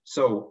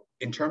 So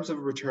in terms of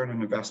return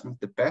on investment,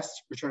 the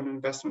best return on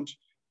investment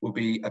will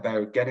be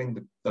about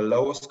getting the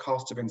lowest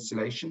cost of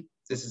installation.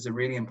 This is a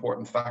really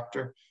important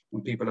factor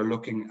when people are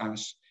looking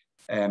at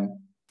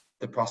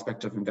the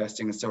prospect of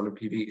investing in solar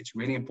PV. It's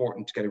really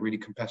important to get a really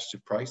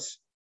competitive price.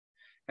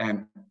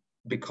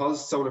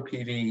 Because solar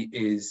PV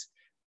is,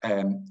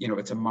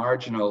 it's a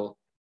marginal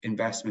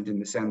investment in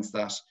the sense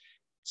that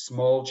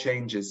small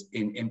changes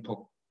in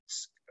inputs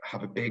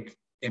have a big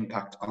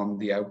impact on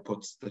the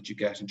outputs that you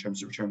get in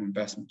terms of return on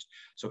investment.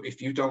 So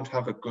if you don't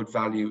have a good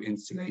value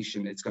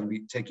installation, it's going to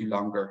take you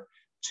longer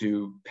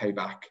to pay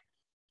back.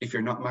 If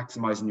you're not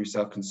maximizing your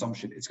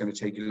self-consumption, it's going to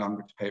take you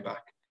longer to pay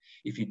back.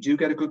 If you do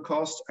get a good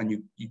cost and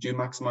you do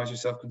maximize your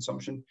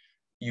self-consumption,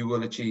 you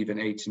will achieve an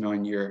 8 to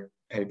 9 year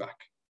payback.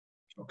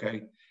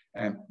 Okay,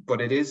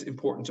 but it is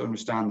important to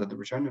understand that the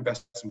return on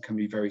investment can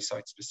be very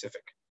site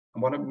specific.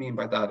 And what I mean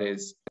by that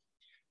is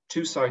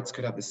 2 sites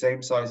could have the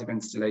same size of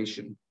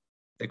installation.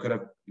 They could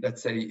have,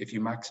 let's say, if you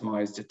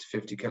maximized it to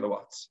 50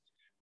 kilowatts.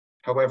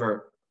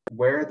 However,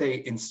 where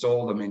they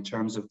install them in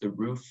terms of the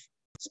roof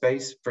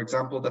space, for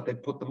example, that they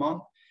put them on,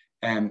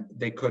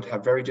 they could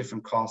have very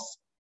different costs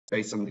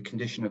based on the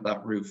condition of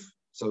that roof.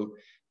 So,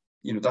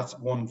 that's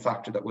one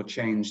factor that will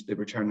change the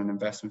return on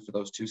investment for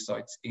those 2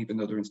 sites, even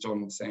though they're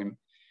installing the same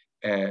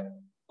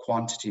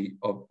quantity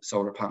of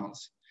solar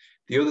panels.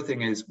 The other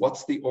thing is,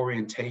 what's the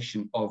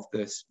orientation of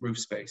this roof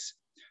space?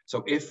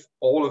 So if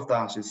all of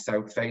that is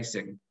south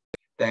facing,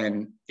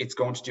 then it's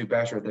going to do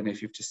better than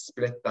if you have to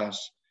split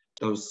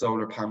those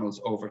solar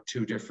panels over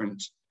two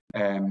different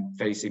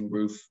facing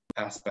roof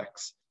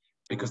aspects,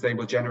 because they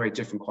will generate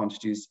different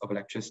quantities of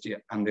electricity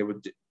and they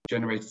would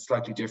generate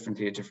slightly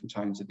differently at different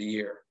times of the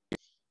year.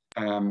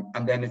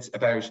 And then it's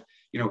about,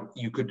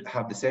 you could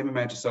have the same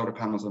amount of solar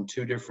panels on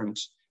two different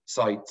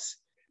sites,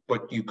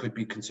 but you could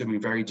be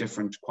consuming very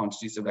different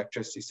quantities of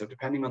electricity. So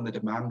depending on the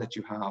demand that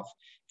you have,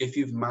 if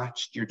you've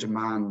matched your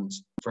demand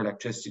for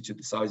electricity to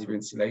the size of your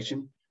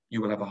installation,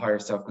 you will have a higher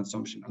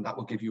self-consumption, and that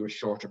will give you a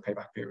shorter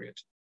payback period.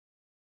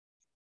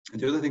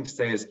 And the other thing to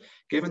say is,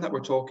 given that we're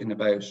talking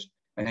about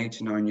an 8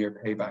 to 9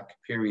 year payback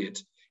period,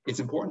 it's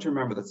important to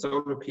remember that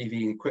solar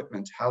PV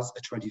equipment has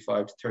a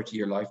 25 to 30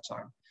 year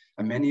lifetime,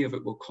 and many of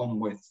it will come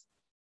with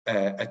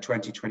a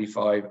 20,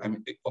 25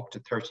 and up to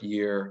 30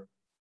 year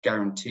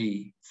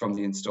guarantee from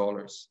the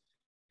installers.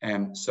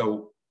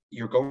 So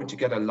you're going to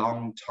get a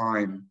long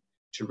time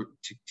to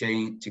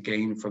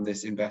gain from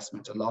this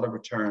investment, a lot of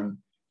return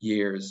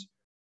years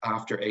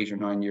after 8 or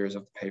 9 years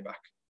of the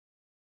payback.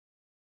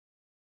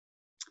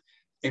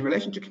 In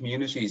relation to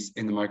communities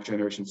in the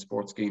Microgeneration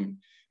Support Scheme,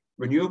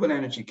 renewable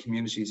energy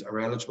communities are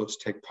eligible to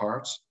take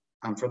part,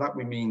 and for that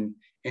we mean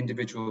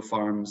individual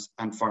farms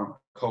and farm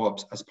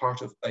co-ops as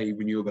part of a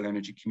renewable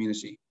energy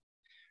community.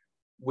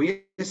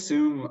 We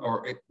assume,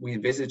 or we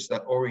envisage,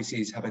 that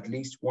RECs have at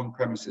least one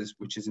premises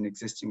which is an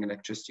existing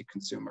electricity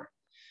consumer.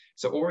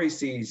 So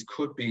RECs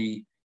could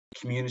be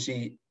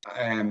community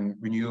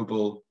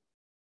renewable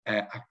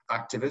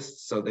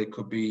activists, so they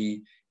could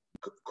be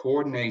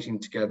coordinating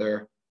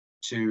together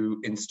to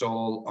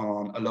install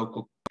on a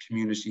local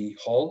community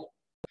hall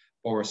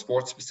or a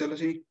sports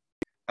facility.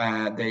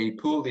 They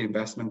pool the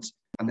investment,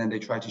 and then they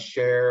try to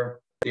share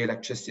the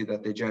electricity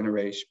that they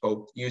generate,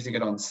 both using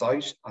it on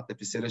site at the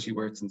facility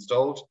where it's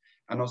installed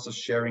and also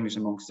sharing it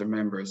amongst their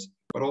members,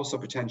 but also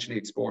potentially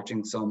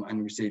exporting some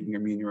and receiving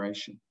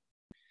remuneration.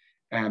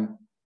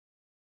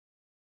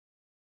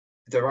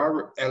 There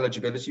are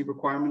eligibility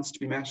requirements to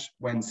be met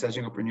when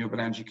setting up renewable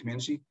energy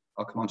community.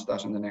 I'll come on to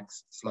that on the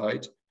next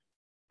slide.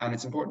 And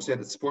it's important to say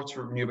that supports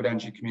for renewable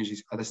energy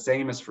communities are the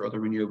same as for other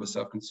renewable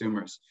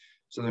self-consumers.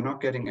 So they're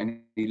not getting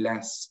any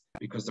less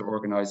because they're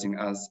organising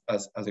as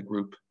a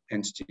group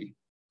entity.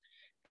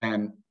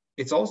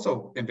 It's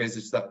also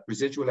envisaged that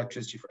residual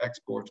electricity for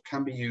export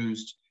can be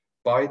used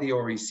by the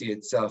REC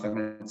itself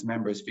and its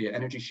members via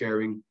energy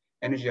sharing,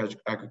 energy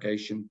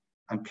aggregation,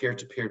 and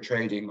peer-to-peer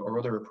trading or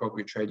other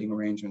appropriate trading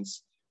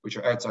arrangements which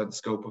are outside the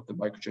scope of the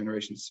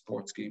Microgeneration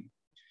Support Scheme.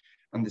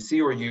 And the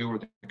CRU, or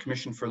the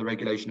Commission for the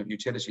Regulation of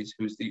Utilities,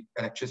 who's the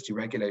electricity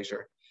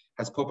regulator,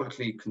 has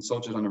publicly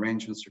consulted on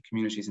arrangements for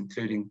communities,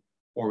 including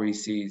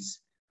RECs,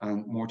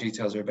 and more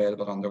details are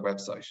available on their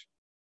website.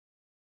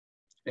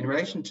 In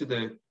relation to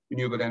the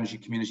renewable energy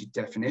community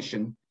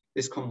definition,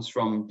 this comes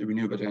from the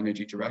Renewable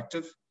Energy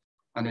Directive,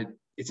 and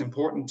it's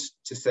important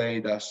to say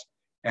that,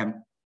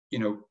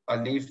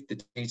 I'll leave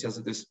the details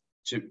of this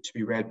to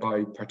be read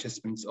by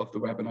participants of the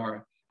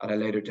webinar at a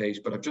later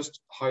date, but I've just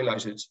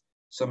highlighted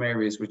some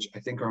areas which I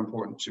think are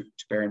important to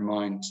bear in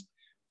mind.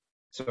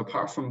 So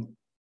apart from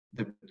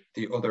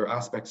the other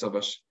aspects of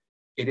it,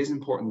 it is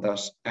important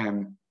that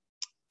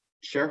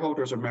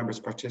shareholders or members'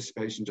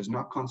 participation does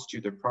not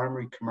constitute their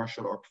primary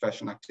commercial or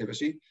professional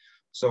activity.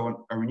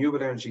 So a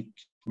renewable energy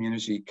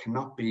community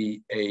cannot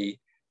be a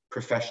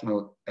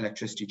professional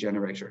electricity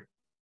generator.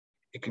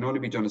 It can only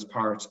be done as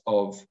part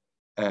of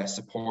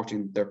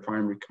supporting their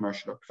primary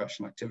commercial or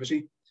professional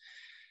activity.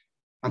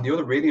 And the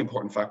other really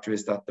important factor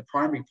is that the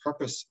primary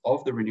purpose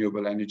of the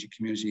renewable energy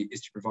community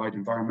is to provide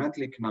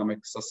environmental,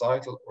 economic,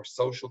 societal, or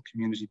social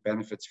community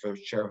benefits for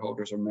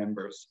shareholders or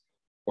members,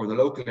 or the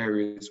local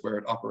areas where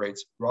it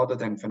operates, rather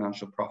than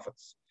financial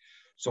profits.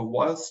 So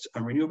whilst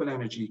a renewable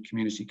energy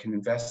community can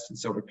invest in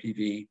solar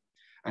PV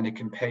and it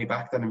can pay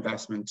back that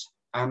investment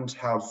and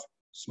have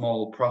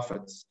small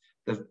profits,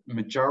 the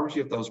majority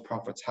of those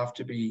profits have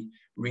to be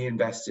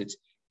reinvested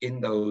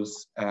in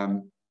those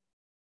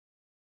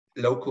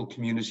local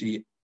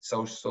community,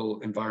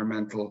 social,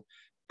 environmental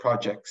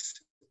projects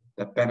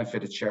that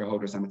benefit its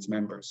shareholders and its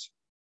members.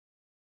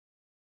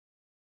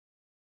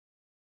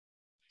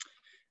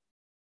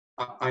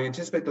 I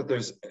anticipate that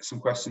there's some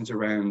questions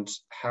around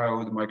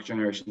how the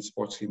Microgeneration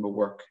Support Scheme will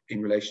work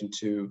in relation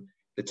to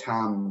the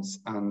TAMS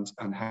and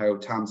how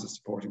TAMS is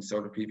supporting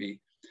solar PV.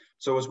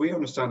 So as we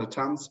understand it,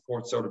 TAMS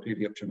supports solar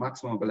PV up to a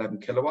maximum of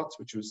 11 kilowatts,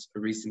 which was a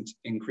recent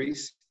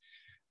increase,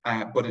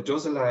 but it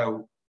does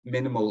allow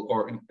minimal,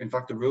 or in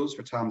fact the rules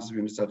for TAMS, as we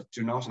understand it,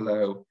 do not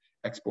allow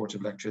export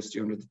of electricity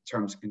under the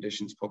terms and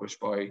conditions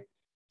published by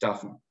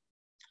DAFN.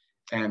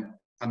 And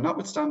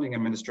notwithstanding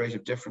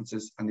administrative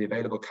differences and the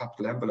available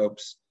capital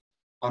envelopes,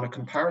 on a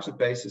comparative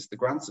basis, the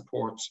grant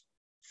support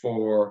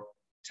for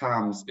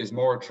TAMS is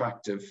more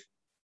attractive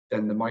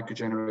than the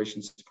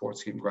Microgeneration Support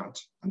Scheme grant,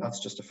 and that's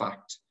just a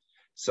fact.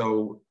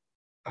 So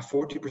a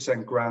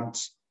 40% grant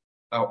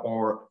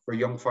or for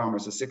young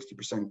farmers, a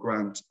 60%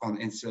 grant on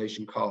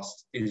installation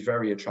costs is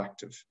very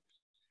attractive.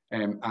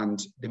 And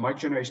the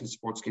Microgeneration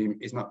Support Scheme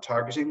is not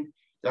targeting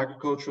the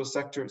agricultural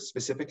sector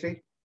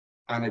specifically,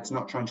 and it's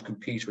not trying to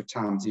compete with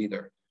TAMS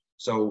either.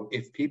 So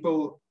if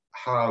people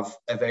have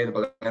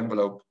available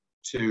envelope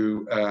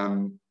to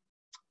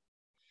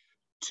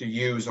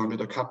use under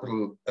their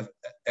capital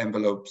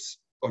envelopes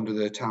under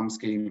the TAMS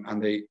scheme,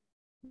 and they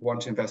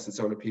want to invest in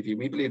solar PV,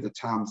 we believe that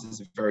TAMS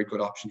is a very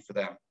good option for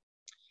them.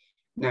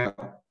 Now,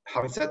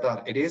 having said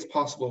that, it is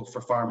possible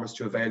for farmers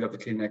to avail of the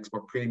Clean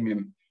Export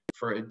Premium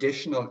for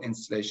additional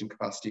installation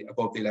capacity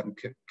above the 11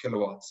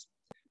 kilowatts.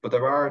 But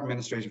there are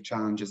administrative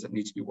challenges that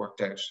need to be worked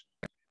out.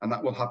 And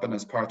that will happen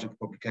as part of the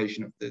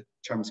publication of the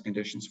terms and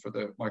conditions for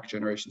the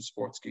Microgeneration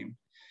Support Scheme.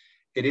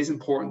 It is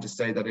important to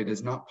say that it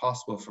is not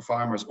possible for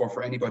farmers, or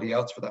for anybody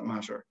else for that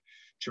matter,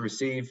 to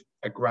receive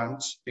a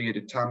grant, be it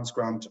a TAMS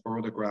grant or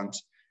other grant,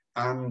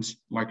 and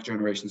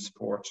Microgeneration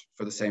support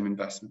for the same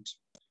investment.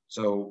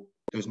 So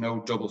there's no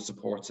double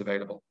supports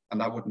available, and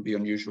that wouldn't be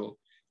unusual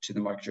to the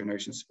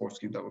Microgeneration Support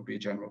Scheme. That would be a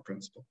general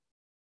principle.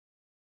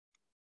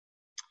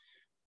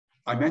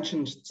 I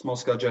mentioned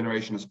small-scale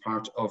generation as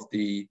part of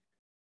the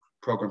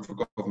Programme for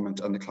Government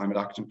and the Climate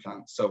Action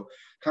Plan. So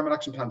Climate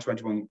Action Plan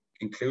 21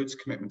 includes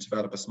commitment to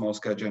develop a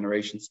small-scale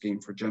generation scheme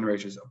for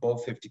generators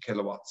above 50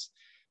 kilowatts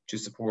to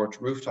support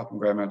rooftop and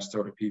ground-mounted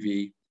solar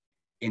PV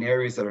in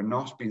areas that are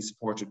not being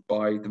supported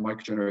by the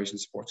Microgeneration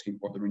Support Scheme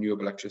or the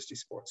Renewable Electricity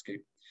Support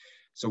Scheme.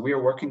 So we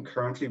are working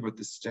currently with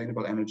the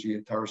Sustainable Energy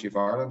Authority of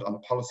Ireland on a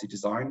policy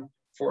design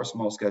for a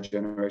small-scale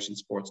generation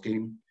support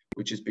scheme,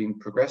 which is being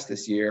progressed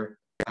this year,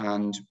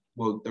 and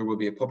there will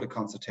be a public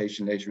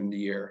consultation later in the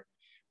year.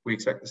 We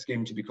expect the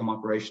scheme to become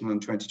operational in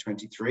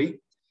 2023,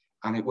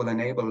 and it will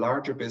enable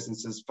larger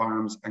businesses,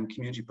 farms, and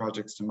community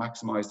projects to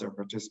maximise their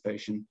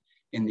participation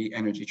in the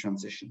energy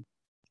transition.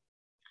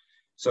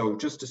 So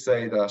just to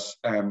say that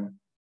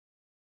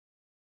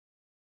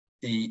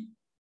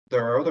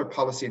there are other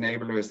policy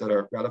enablers that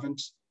are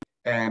relevant.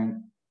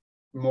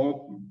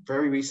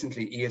 Very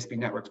recently, ESB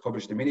Networks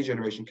published the mini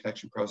generation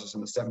connection process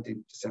on the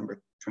 17th December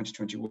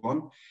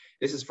 2021.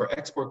 This is for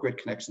export grid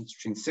connections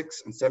between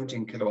 6 and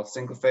 17 kilowatts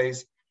single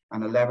phase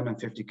and 11 and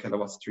 50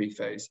 kilowatts three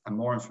phase, and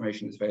more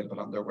information is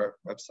available on their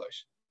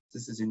website.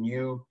 This is a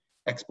new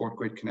export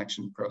grid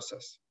connection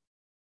process.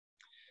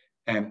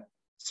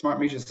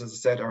 Smart meters, as I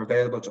said, are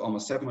available to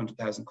almost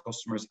 700,000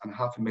 customers, and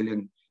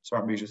 500,000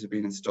 smart meters have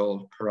been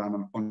installed per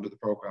annum under the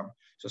programme.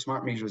 So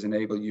smart meters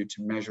enable you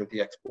to measure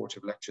the export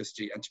of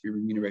electricity and to be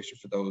remunerated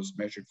for those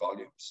measured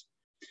volumes.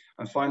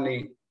 And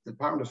finally, the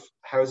Department of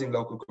Housing,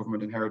 Local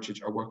Government and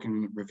Heritage are working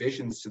on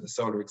revisions to the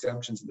solar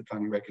exemptions and the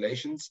planning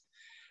regulations.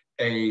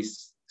 A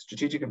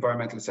strategic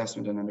environmental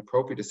assessment and an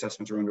appropriate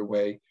assessment are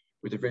underway,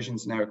 with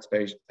revisions now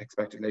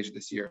expected later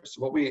this year.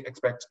 So what we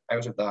expect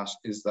out of that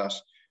is that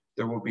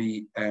there will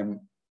be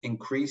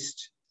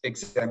increased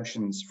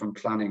exemptions from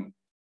planning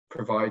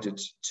provided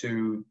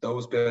to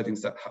those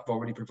buildings that have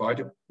already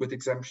provided with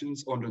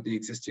exemptions under the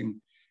existing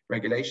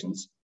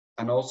regulations.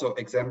 And also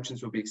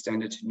exemptions will be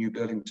extended to new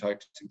building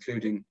types,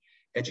 including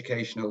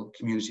educational,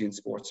 community and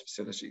sports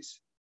facilities.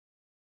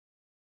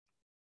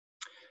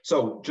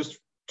 So just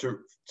to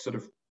sort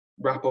of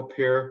wrap up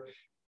here,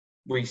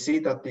 we see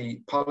that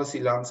the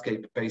policy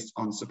landscape based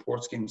on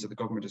support schemes that the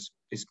government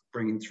is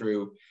bringing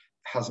through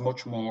has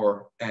much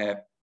more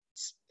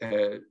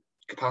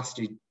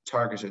capacity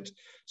targeted.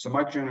 So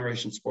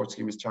Microgeneration Support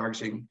Scheme is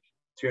targeting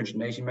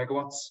 380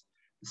 megawatts.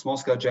 The small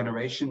scale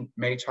generation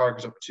may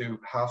target up to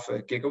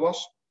 0.5 gigawatt.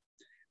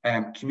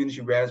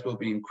 Community res will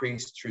be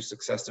increased through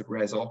successive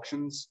res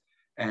auctions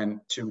to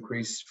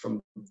increase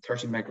from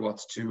 30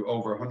 megawatts to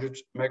over 100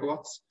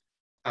 megawatts.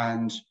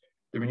 And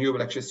the Renewable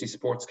Electricity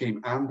Support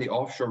Scheme and the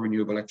Offshore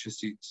Renewable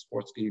Electricity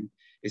Support Scheme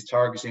is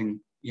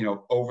targeting,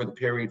 over the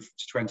period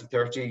to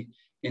 2030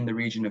 in the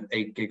region of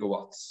 8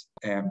 gigawatts.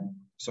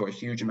 So a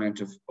huge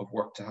amount of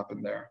work to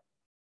happen there.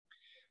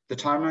 The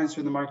timelines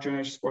for the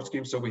Microgeneration Support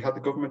Scheme. So we had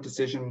the government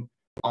decision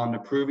on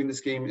approving the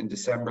scheme in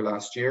December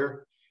last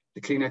year.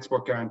 The Clean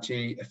Export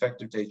Guarantee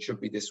effective date should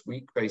be this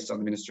week based on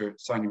the Minister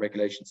signing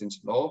regulations into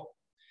law.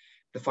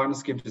 The final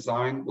scheme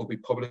design will be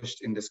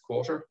published in this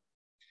quarter.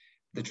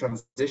 The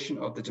transition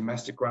of the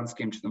domestic grant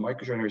scheme to the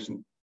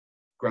Microgeneration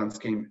grant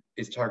scheme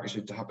is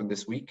targeted to happen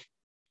this week.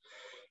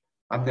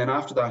 And then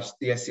after that,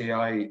 the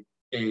SEI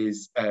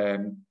is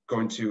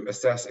going to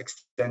assess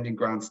extending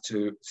grants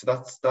to,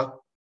 so that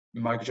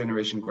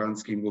Microgeneration grant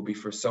scheme will be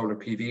for solar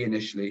PV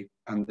initially,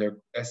 and their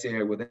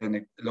SEI will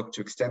then look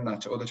to extend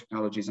that to other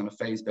technologies on a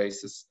phase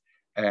basis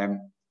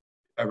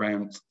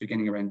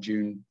beginning around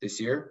June this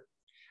year.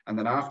 And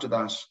then after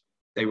that,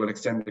 they will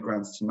extend the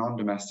grants to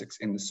non-domestics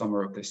in the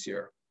summer of this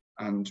year.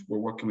 And we're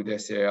working with the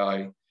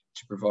SEI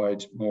to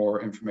provide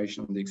more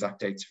information on the exact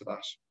dates for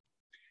that.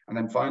 And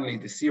then finally,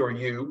 the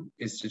CRU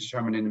is to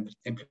determine an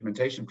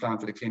implementation plan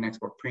for the Clean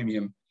Export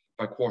Premium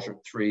by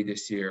Q3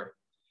 this year.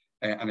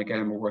 And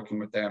again, we're working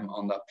with them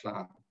on that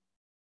plan.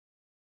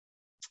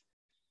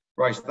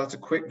 Right, so that's a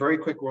very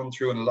quick run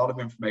through and a lot of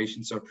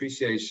information. So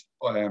appreciate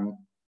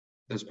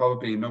there's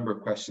probably a number of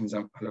questions,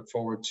 and I look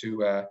forward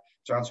to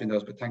answering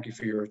those, but thank you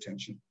for your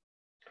attention.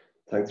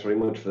 Thanks very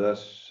much for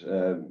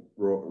that,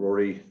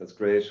 Rory. That's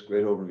great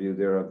overview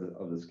there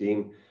of the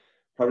scheme.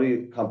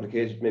 Probably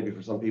complicated maybe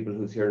for some people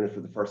who's hearing it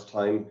for the first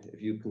time.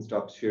 If you can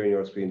stop sharing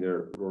your screen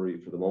there, Rory,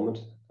 for the moment,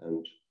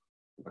 and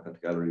back at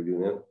the gallery view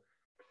now.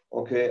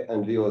 Okay,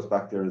 and Leo is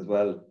back there as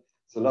well.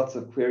 So lots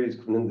of queries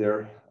coming in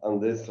there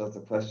on this, lots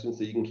of questions.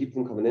 So you can keep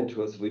them coming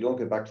into us. If we don't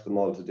get back to them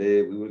all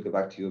today, we will get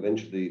back to you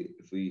eventually.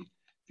 If you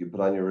put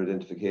on your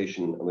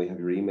identification and we have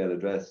your email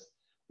address,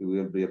 we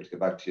will be able to get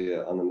back to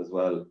you on them as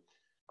well.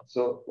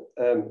 So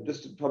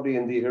just probably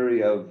in the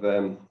area of,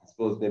 I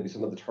suppose, maybe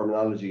some of the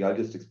terminology, I'll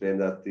just explain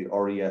that the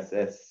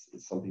RESS,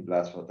 some people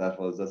asked what that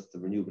was. That's the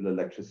Renewable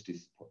Electricity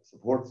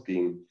Support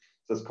Scheme.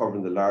 So that's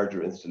covering the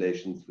larger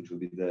installations, which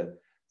would be the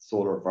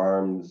solar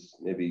farms,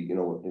 maybe, you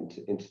know,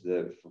 into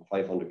the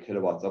 500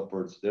 kilowatts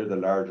upwards. They're the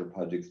larger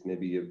projects.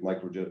 Maybe you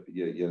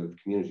have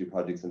community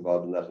projects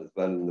involved in that as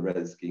well in the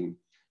RES scheme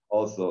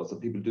also. So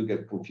people do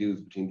get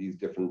confused between these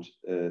different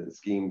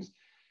schemes.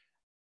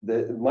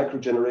 The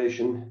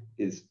microgeneration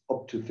is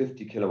up to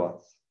 50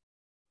 kilowatts.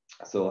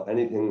 So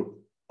anything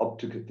up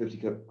to 50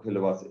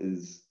 kilowatts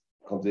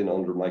comes in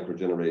under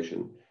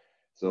microgeneration.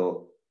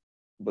 So,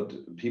 but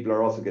people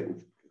are also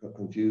getting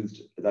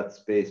confused that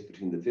space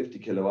between the 50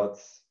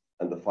 kilowatts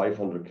and the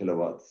 500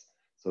 kilowatts.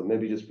 So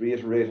maybe just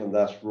reiterate on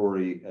that,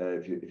 Rory,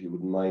 if you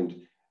wouldn't mind,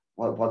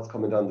 what's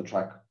coming down the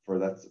track for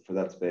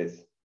that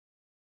space.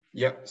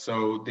 Yeah,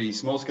 so the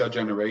small scale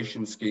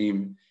generation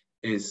scheme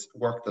is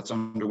work that's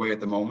underway at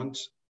the moment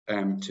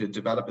to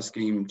develop a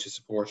scheme to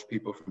support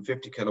people from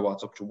 50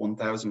 kilowatts up to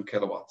 1,000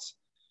 kilowatts.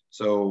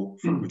 So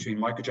between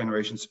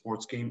microgeneration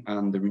support scheme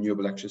and the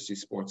renewable electricity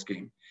support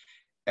scheme.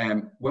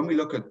 When we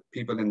look at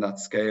people in that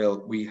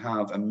scale, we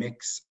have a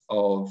mix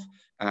of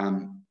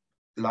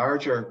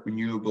larger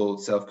renewable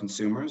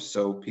self-consumers,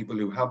 so people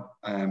who have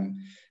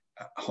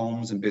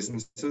homes and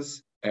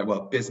businesses,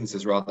 well,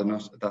 businesses rather,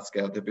 not at that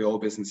scale, they'd be all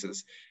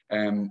businesses.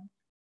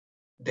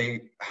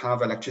 They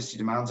have electricity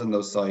demands on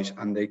those sites,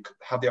 and they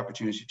have the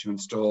opportunity to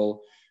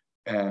install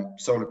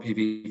solar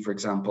PV, for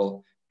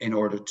example, in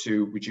order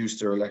to reduce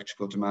their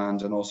electrical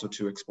demand and also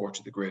to export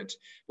to the grid.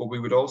 But we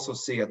would also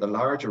see at the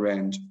larger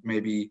end,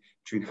 maybe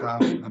between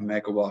half a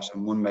megawatt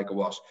and 1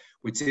 megawatt,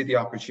 we'd see the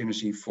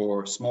opportunity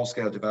for small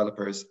scale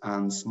developers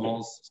and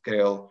small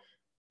scale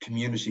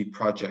community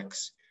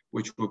projects,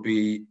 which would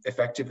be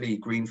effectively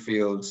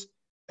greenfields,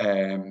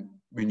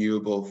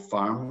 renewable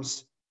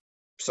farms,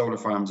 solar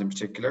farms in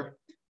particular,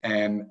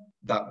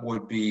 that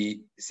would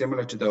be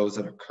similar to those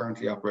that are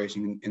currently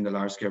operating in the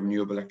large scale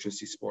renewable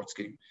electricity support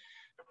scheme.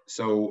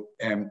 So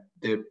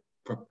the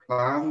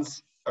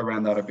plans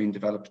around that are being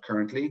developed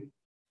currently,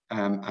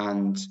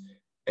 and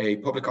a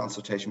public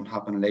consultation will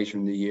happen later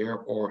in the year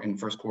or in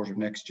first quarter of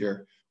next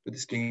year, with the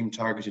scheme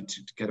targeted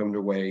to get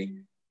underway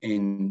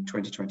in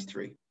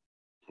 2023.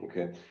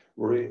 Okay.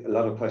 Rory, a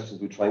lot of questions.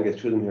 We'll try and get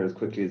through them here as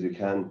quickly as we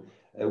can.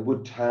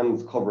 Would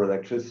TAMS cover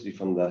electricity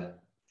from the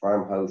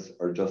farmhouse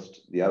or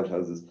just the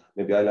outhouses?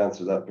 Maybe I'll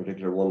answer that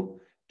particular one.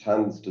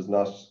 TAMS does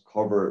not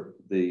cover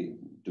the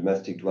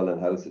domestic dwelling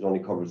house, it only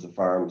covers the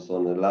farm. So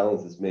an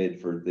allowance is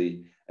made for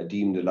a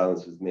deemed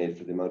allowance is made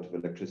for the amount of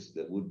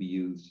electricity that would be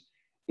used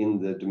in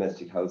the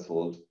domestic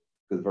household,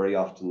 because very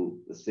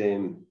often the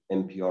same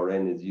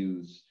MPRN is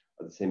used,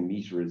 or the same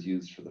meter is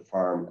used for the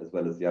farm as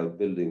well as the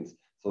outbuildings.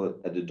 So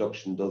a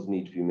deduction does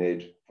need to be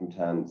made from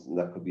TAMS, and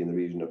that could be in the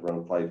region of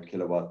around 5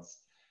 kilowatts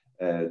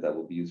that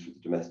will be used for the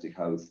domestic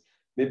house.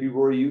 Maybe,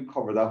 Rory, you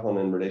cover that one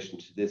in relation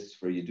to this,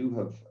 where you do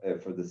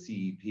have for the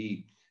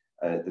CEP,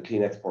 the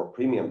clean export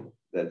premium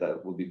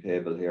that will be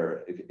payable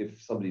here.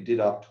 If somebody did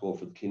opt to go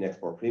for the clean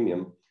export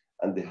premium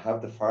and they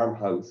have the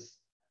farmhouse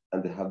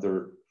and they have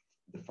the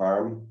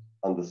farm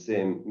on the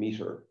same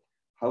meter,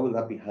 how will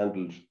that be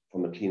handled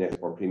from a clean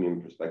export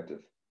premium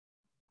perspective?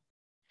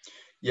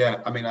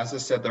 Yeah, I mean, as I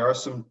said, there are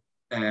some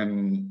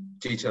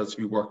details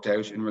to be worked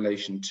out in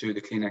relation to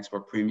the clean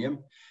export premium.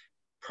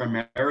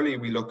 Primarily,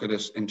 we look at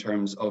it in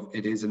terms of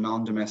it is a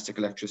non-domestic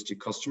electricity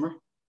customer.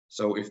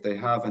 So if they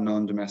have a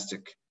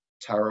non-domestic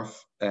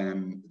tariff,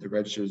 the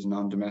register is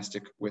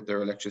non-domestic with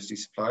their electricity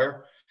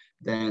supplier,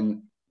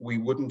 then we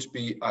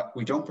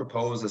don't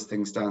propose as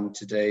things stand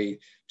today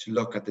to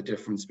look at the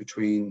difference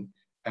between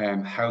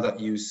how that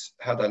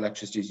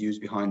electricity is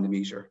used behind the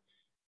meter.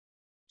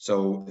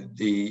 So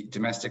the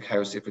domestic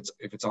house, if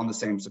it's on the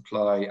same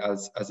supply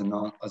as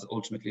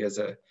ultimately as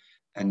a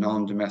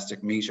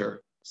non-domestic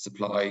meter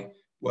supply,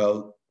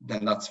 well,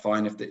 then that's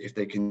fine. If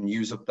they can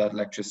use up that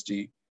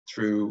electricity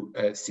through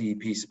a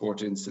CEP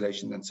supported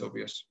installation, then so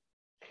be it.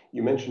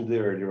 You mentioned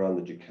there earlier on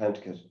that you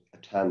can't get a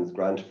TAMS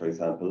grant, for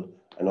example,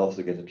 and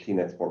also get a clean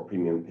export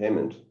premium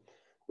payment.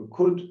 But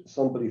could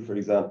somebody, for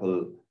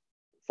example,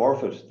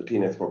 forfeit the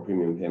clean export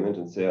premium payment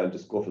and say, I'll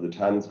just go for the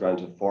TAMS grant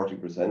of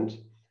 40%,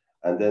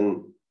 and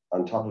then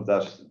on top of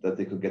that, that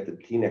they could get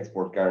the clean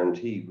export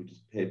guarantee, which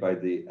is paid by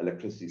the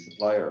electricity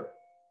supplier?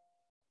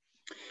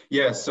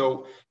 Yeah,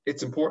 so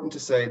it's important to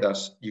say that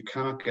you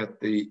cannot get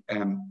the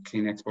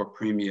clean export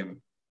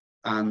premium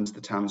and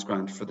the TAMS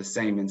grant for the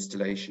same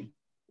installation.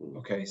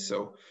 Okay,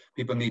 so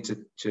people need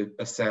to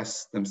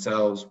assess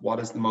themselves what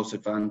is the most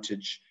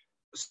advantage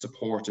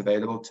support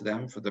available to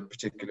them for the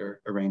particular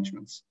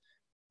arrangements.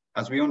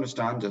 As we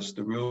understand it,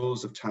 the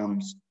rules of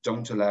TAMS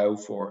don't allow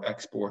for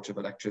export of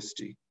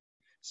electricity.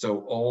 So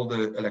all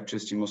the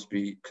electricity must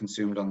be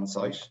consumed on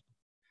site.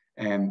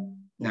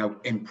 Now,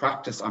 in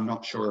practice, I'm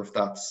not sure if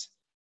that's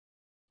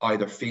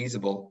either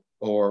feasible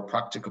or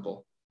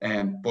practicable.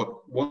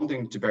 But one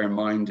thing to bear in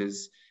mind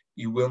is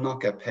you will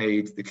not get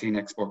paid the Clean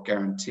Export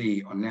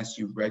Guarantee unless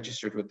you've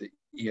registered with the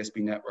ESB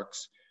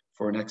networks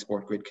for an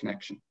export grid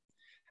connection.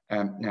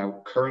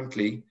 Now,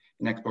 currently,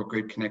 an export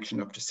grid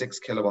connection up to 6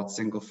 kilowatts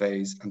single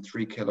phase and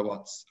 3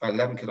 kilowatts, or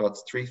 11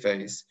 kilowatts three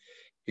phase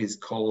is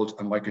called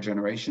a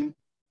microgeneration,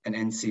 an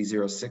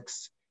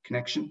NC06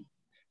 connection.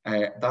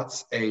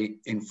 That's a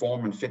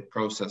inform and fit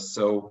process.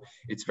 So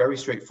it's very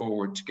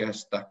straightforward to get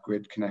that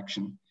grid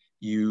connection.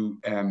 You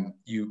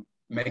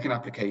make an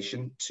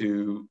application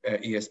to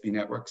ESB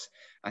networks,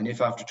 and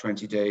if after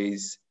 20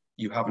 days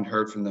you haven't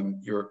heard from them,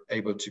 you're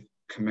able to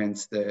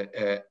commence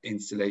the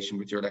installation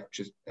with your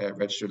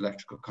registered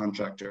electrical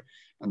contractor,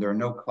 and there are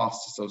no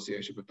costs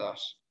associated with that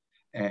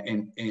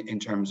in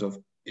terms of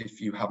if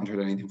you haven't heard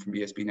anything from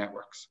ESB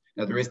networks.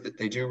 Now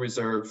they do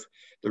reserve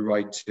the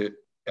right to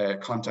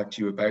contact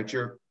you about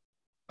your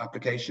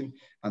application,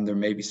 and there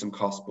may be some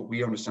costs, but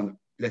we understand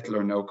that little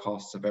or no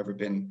costs have ever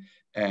been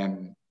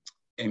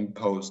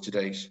imposed to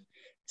date.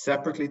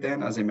 Separately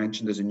then, as I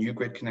mentioned, there's a new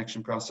grid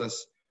connection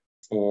process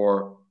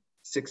for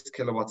 6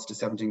 kilowatts to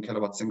 17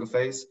 kilowatts single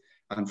phase,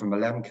 and from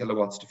 11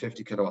 kilowatts to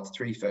 50 kilowatts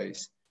three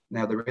phase.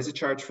 Now there is a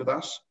charge for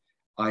that.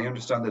 I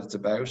understand that it's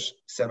about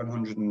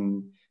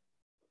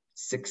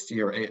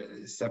 760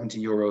 or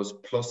 70 euros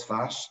plus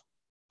VAT,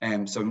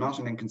 so not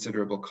an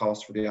inconsiderable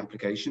cost for the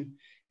application.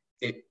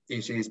 It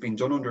is being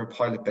done under a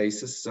pilot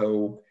basis,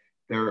 so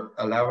they're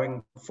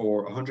allowing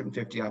for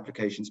 150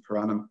 applications per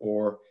annum,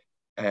 or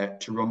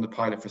to run the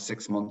pilot for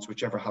 6 months,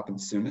 whichever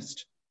happens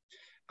soonest.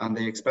 And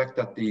they expect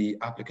that the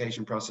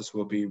application process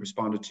will be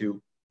responded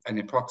to in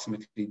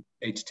approximately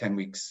 8 to 10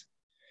 weeks.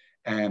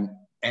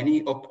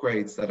 Any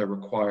upgrades that are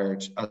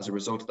required as a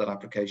result of that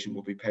application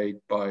will be paid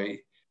by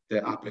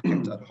the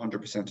applicant at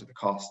 100% of the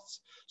costs.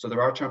 So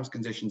there are terms and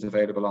conditions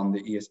available on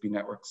the ESB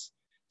Networks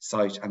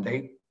site, and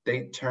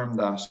they term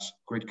that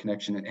grid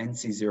connection an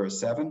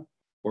NC07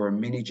 or a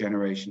mini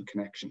generation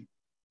connection.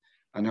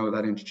 I know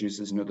that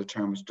introduces another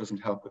term which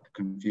doesn't help with the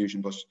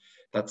confusion, but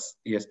that's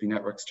ESB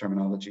Networks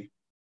terminology.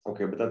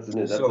 Okay, but that's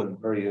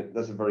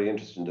a very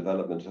interesting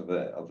development of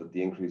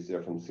the increase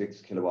there from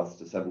 6 kilowatts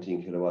to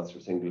 17 kilowatts for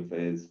single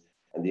phase,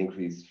 and the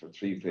increase for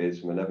three phase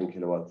from 11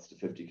 kilowatts to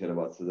 50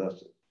 kilowatts. So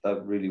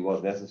that really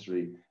was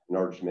necessary in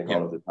order to make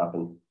all of this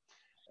happen.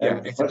 Yeah,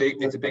 it's a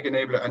big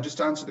enabler. And just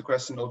to answer the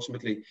question,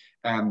 ultimately,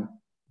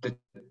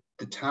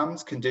 the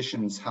TAMS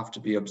conditions have to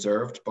be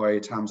observed by a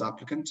TAMS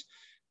applicant.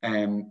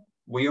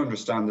 We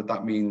understand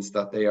that means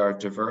that they are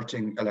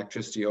diverting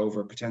electricity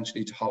over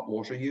potentially to hot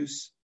water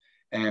use.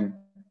 And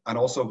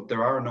also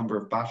there are a number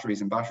of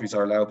batteries, and batteries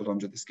are allowable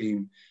under the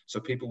scheme. So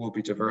people will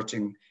be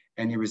diverting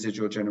any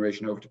residual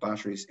generation over to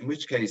batteries, in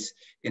which case,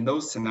 in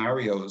those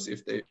scenarios,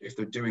 if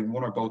they're doing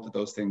one or both of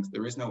those things,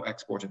 there is no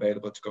export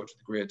available to go to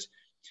the grid.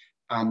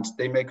 And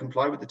they may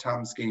comply with the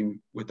TAM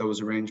scheme with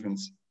those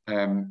arrangements,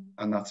 and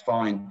that's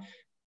fine.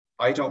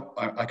 I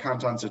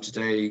can't answer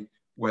today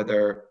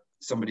whether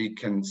somebody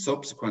can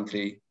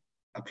subsequently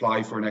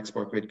apply for an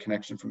export grid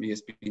connection from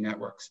ESB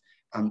Networks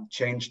and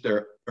change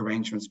their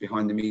arrangements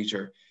behind the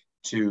meter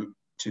to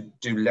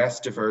do less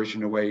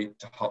diversion away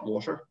to hot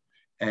water,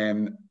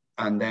 and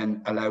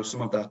then allow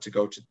some of that to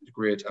go to the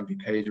grid and be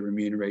paid a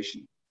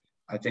remuneration.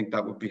 I think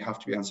that would have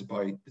to be answered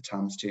by the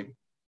TAMS team.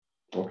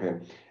 Okay.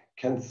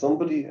 Can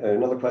somebody,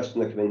 another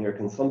question that came in here,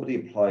 can somebody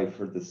apply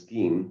for the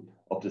scheme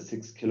up to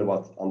 6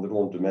 kilowatts on their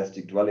own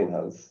domestic dwelling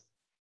house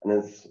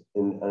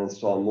and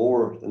install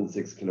more than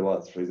 6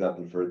 kilowatts, for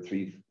example, for a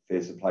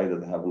three-phase supply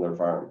that they have on their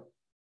farm?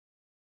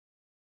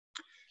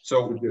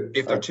 So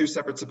if they're two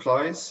separate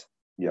supplies,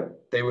 yeah,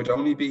 they would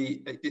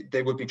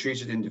be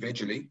treated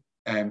individually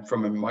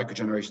from a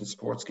microgeneration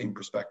support scheme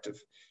perspective.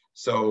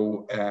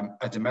 So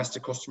a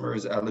domestic customer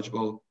is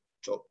eligible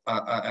to,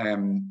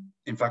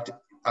 in fact,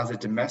 as a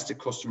domestic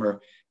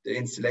customer, the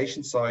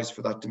installation size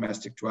for that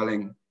domestic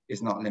dwelling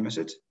is not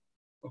limited.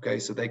 Okay,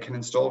 so they can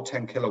install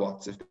 10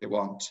 kilowatts if they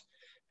want,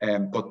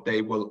 but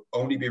they will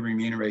only be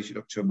remunerated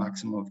up to a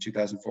maximum of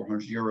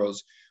 2,400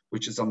 euros,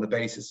 which is on the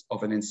basis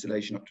of an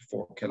installation up to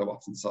 4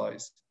 kilowatts in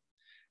size.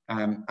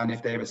 And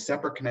if they have a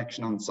separate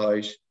connection on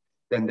site,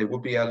 then they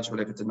would be eligible,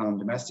 if it's a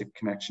non-domestic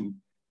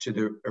connection, to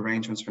the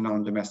arrangements for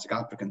non-domestic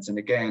applicants. And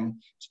again,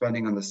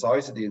 depending on the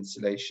size of the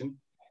installation,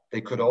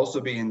 they could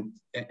also be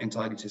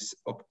entitled to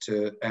up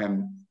to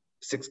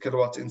 6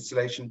 kilowatts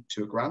installation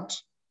to a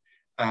grant,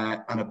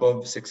 and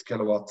above 6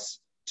 kilowatts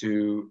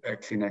to a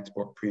clean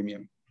export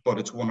premium. But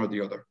it's one or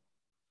the other.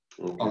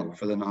 Okay.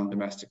 For the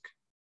non-domestic.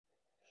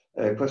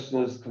 A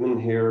question has come in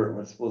here.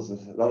 I suppose a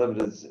lot of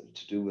it is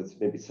to do with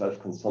maybe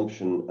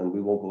self-consumption, and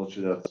we won't go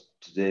through that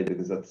today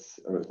because that's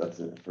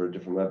for a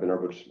different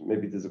webinar, but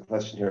maybe there's a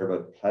question here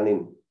about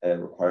planning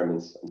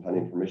requirements and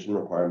planning permission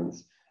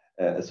requirements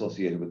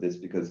associated with this,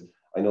 because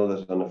I know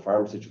that on a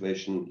farm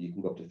situation, you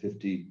can go up to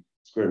 50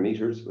 square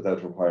meters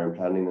without requiring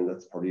planning, and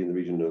that's probably in the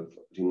region of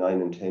between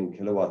 9 and 10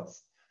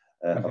 kilowatts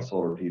of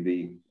solar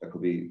PV that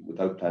could be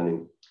without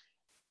planning.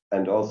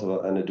 And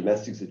also in a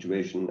domestic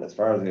situation, as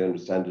far as I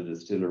understand it,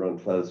 is still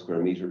around 12 square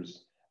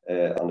meters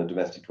on a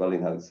domestic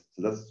dwelling house.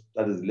 So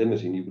that is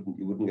limiting.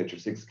 You wouldn't get your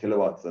 6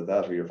 kilowatts at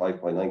that, or your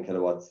 5.9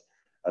 kilowatts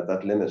at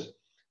that limit.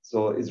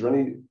 So is there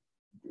any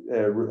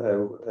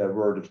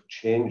word of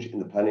change in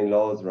the planning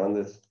laws around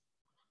this?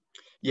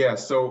 Yeah,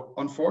 so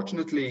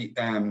unfortunately,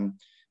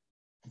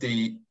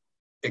 the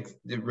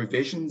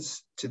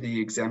revisions to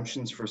the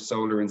exemptions for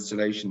solar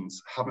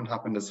installations haven't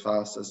happened as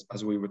fast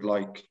as we would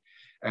like.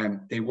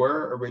 They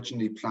were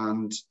originally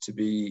planned to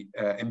be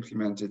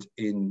implemented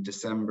in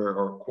December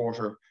or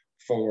quarter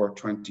 4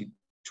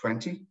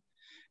 2020.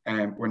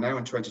 We're now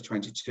in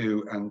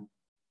 2022, and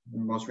the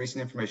most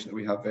recent information that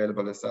we have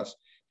available is that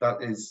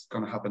that is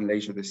going to happen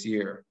later this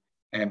year.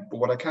 But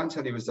what I can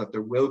tell you is that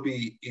there will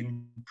be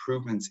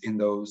improvements in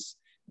those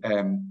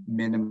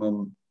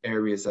minimum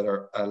areas that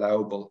are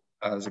allowable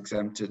as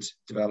exempted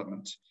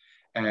development.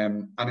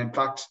 And in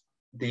fact,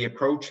 the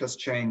approach has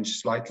changed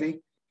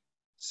slightly.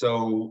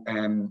 So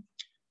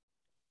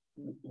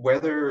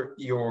whether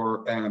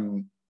your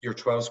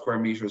 12 square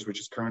meters, which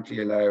is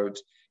currently allowed,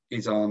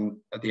 is on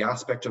the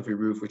aspect of your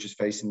roof which is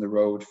facing the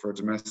road for a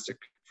domestic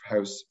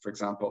house, for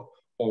example,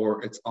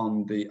 or it's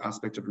on the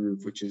aspect of a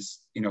roof which is,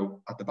 you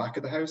know, at the back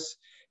of the house,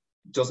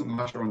 doesn't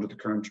matter under the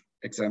current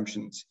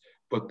exemptions.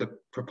 But the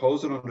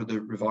proposal under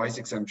the revised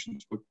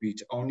exemptions would be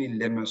to only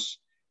limit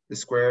the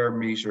square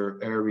meter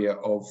area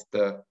of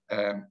the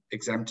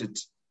exempted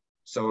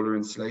solar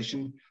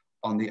installation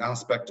on the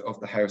aspect of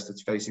the house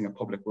that's facing a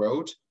public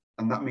road.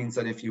 And that means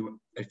that if you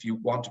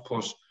want to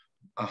put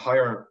a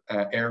higher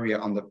area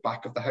on the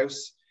back of the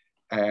house,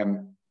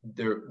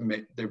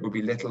 there will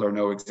be little or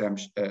no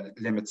exemption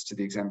limits to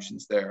the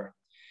exemptions there.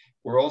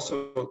 We're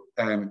also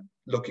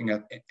looking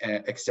at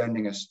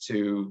extending it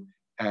to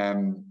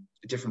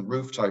different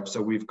roof types.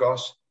 So we've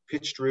got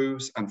pitched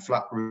roofs and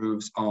flat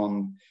roofs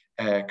on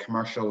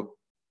commercial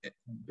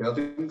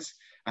buildings,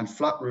 and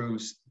flat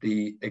roofs,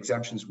 the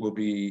exemptions will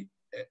be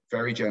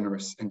very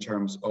generous in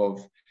terms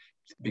of,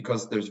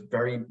 because there's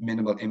very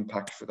minimal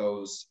impact for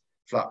those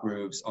flat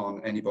roofs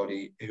on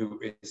anybody who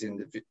is in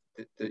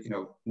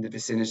the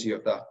vicinity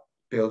of that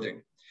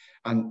building.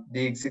 And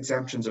these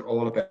exemptions are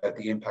all about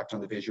the impact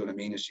on the visual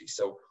amenity.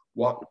 So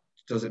what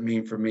does it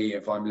mean for me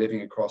if I'm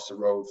living across the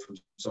road from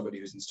somebody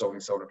who's installing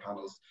solar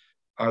panels?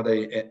 Are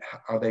they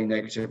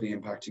negatively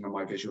impacting on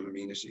my visual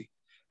amenity?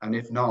 And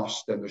if not,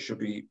 then there should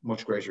be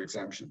much greater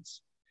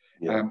exemptions.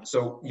 Yeah.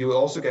 So you will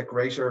also get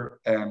greater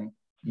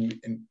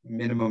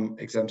minimum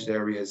exempted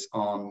areas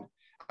on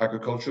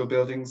agricultural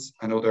buildings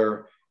and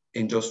other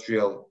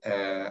industrial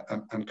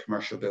and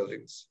commercial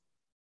buildings.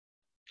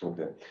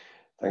 Okay,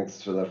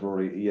 thanks for that,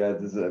 Rory. Yeah,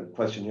 there's a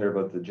question here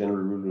about the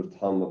general rule of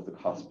thumb of the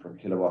cost per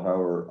kilowatt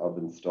hour of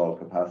installed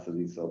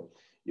capacity. So,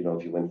 you know,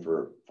 if you went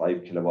for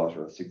 5 kilowatt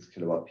or a 6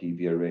 kilowatt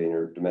PV array in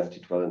your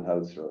domestic dwelling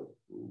house or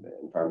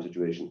in farm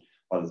situation,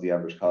 what is the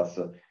average cost?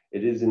 So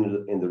it is in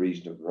the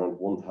region of around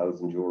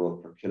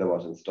 €1,000 per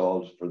kilowatt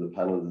installed for the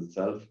panels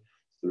itself.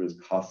 So there is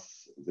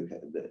costs,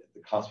 the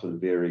cost will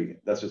vary.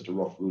 That's just a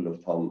rough rule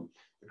of thumb.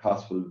 The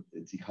cost will,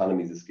 it's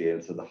economies of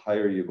scale. So the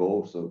higher you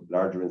go, so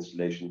larger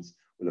installations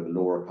will have a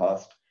lower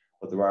cost,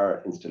 but there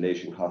are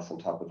installation costs on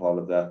top of all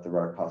of that. There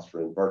are costs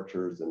for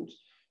inverters and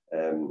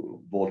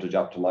voltage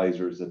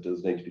optimizers that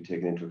does need to be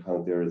taken into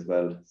account there as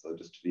well. So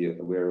just to be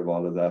aware of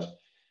all of that.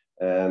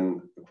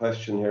 The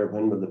question here,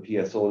 when will the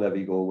PSO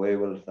levy go away?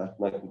 Well, that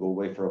might go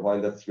away for a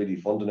while. That's really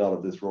funding all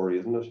of this, Rory,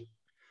 isn't it?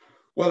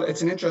 Well,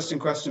 it's an interesting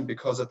question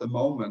because at the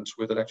moment,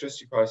 with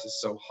electricity prices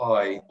so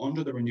high,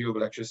 under the Renewable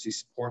Electricity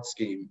Support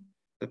Scheme,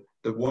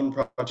 the one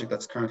project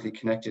that's currently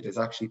connected is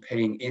actually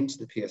paying into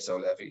the PSO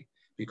levy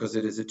because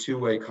it is a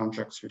two-way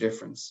contracts for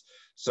difference.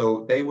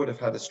 So they would have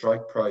had a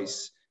strike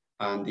price,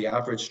 and the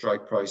average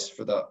strike price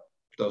for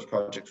those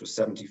projects was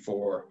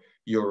 €74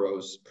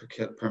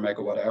 per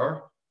megawatt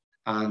hour.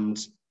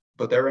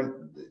 But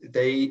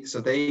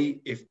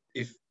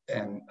if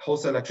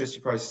wholesale electricity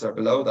prices are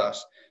below that,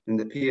 then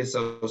the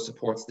PSO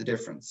supports the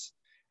difference.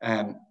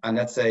 And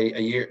let's say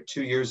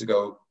 2 years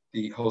ago,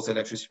 the wholesale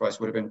electricity price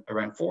would have been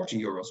around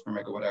 €40 per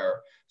megawatt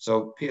hour.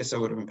 So PSO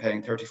would have been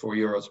paying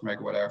 €34 per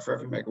megawatt hour for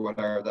every megawatt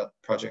hour that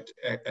project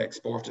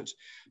exported.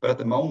 But at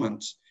the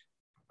moment,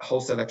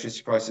 wholesale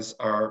electricity prices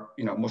are,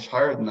 you know, much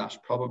higher than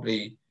that,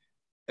 probably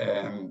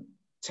 10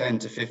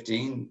 to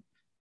 15,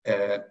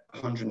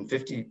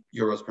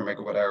 €150 per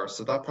megawatt hour.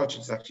 So that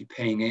project is actually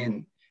paying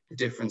in the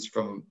difference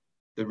from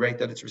the rate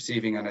that it's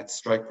receiving and its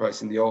strike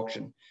price in the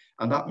auction.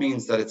 And that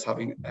means that it's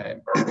having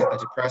a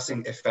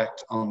depressing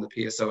effect on the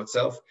PSO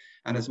itself.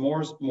 And as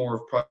more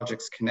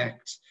projects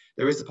connect,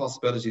 there is a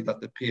possibility that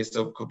the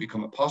PSO could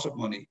become a pot of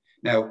money.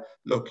 Now,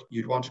 look,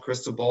 you'd want a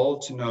crystal ball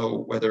to know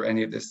whether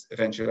any of this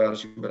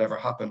eventuality would ever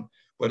happen.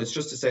 But it's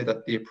just to say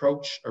that the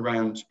approach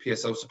around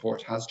PSO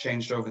support has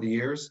changed over the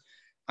years.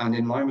 And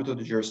in line with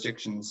other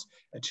jurisdictions,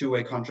 a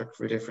two-way contract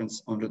for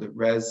difference under the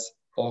RES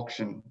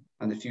auction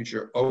and the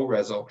future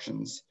ORES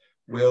auctions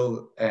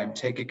will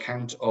take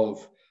account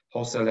of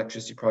wholesale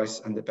electricity price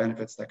and the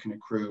benefits that can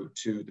accrue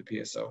to the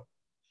PSO.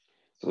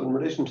 So in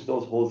relation to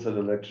those wholesale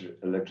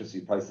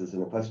electricity prices,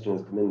 and a question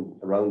has come in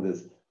around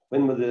this,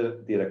 when will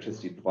the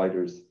electricity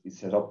providers be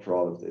set up for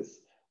all of this?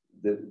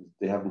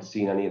 They haven't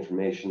seen any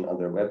information on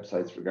their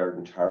websites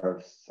regarding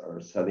tariffs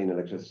or selling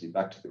electricity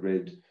back to the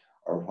grid,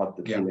 or what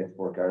the clean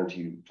export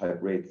guarantee type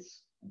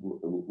rates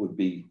would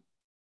be.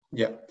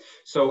 Yeah,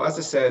 so as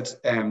I said,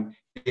 the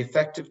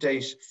effective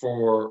date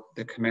for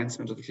the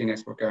commencement of the clean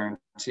export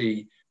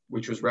guarantee,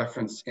 which was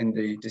referenced in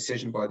the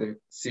decision by the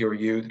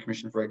CRU, the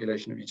Commission for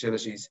Regulation of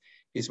Utilities,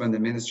 is when the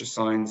Minister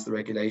signs the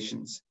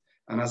regulations.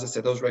 And as I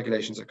said, those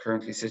regulations are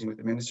currently sitting with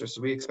the Minister,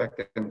 so we expect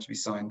them to be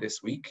signed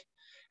this week.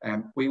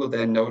 We will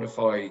then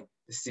notify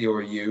the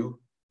CRU,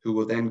 who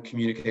will then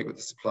communicate with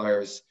the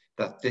suppliers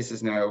that this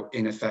is now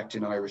in effect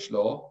in Irish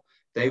law.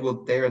 They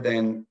are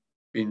then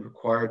being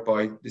required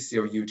by the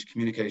CRU to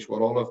communicate with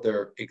all of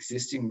their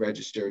existing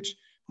registered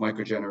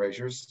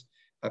microgenerators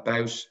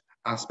about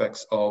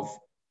aspects of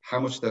how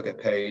much they'll get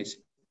paid,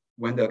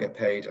 when they'll get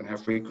paid, and how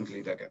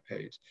frequently they'll get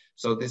paid.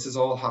 So this is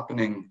all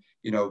happening,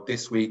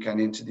 this week and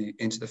into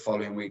the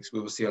following weeks. We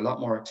will see a lot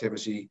more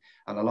activity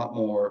and a lot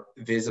more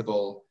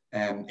visible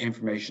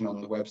information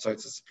on the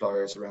websites of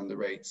suppliers around the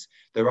rates.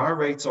 There are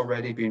rates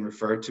already being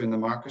referred to in the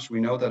market. We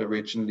know that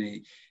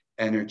originally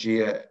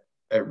Energia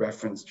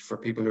referenced for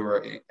people who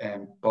are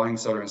buying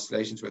solar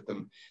installations with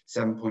them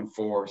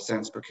 7.4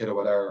 cents per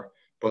kilowatt hour,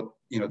 but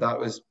that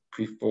was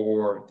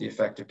before the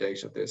effective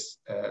date of this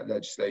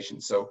legislation.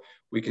 So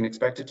we can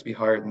expect it to be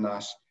higher than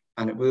that,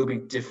 and it will be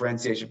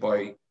differentiated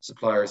by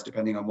suppliers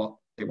depending on what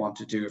they want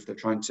to do. If they're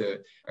trying to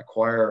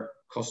acquire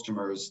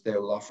customers, they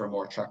will offer a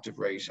more attractive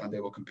rate and they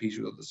will compete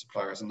with other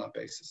suppliers on that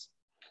basis.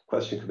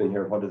 Question coming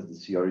here, what is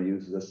the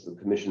CRU? So that's the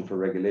Commission for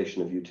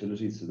Regulation of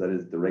Utilities, so that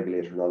is the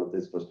regulator in all of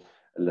this. But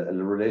a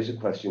related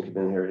question came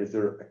in here, is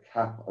there a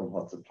cap on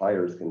what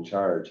suppliers can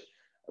charge,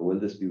 and will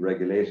this be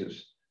regulated?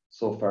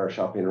 So far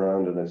shopping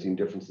around, and I've seen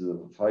differences of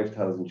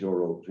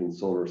 €5,000 between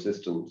solar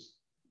systems.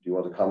 Do you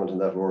want to comment on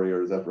that, Rory,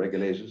 or is that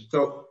regulated?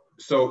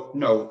 So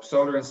no,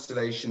 solar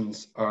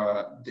installations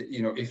are,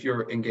 if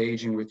you're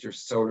engaging with your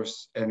solar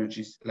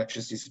energy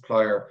electricity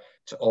supplier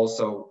to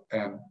also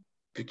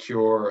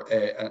procure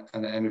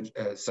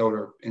a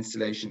solar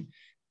installation,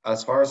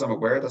 as far as I'm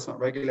aware, that's not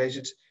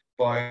regulated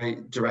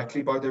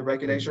directly by the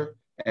regulator.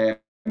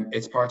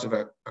 It's part of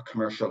an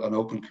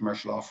open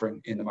commercial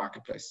offering in the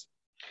marketplace.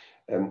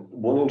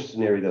 One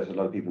interesting area that a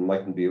lot of people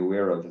mightn't be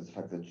aware of is the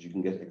fact that you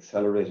can get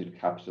accelerated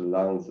capital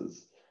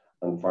allowances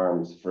on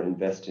farms for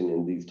investing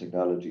in these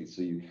technologies.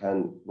 So you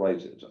can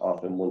write it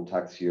off in one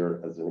tax year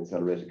as an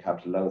accelerated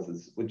capital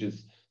allowances, which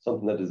is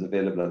something that is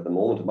available at the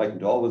moment. It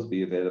mightn't always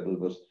be available,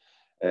 but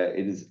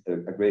it is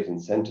a great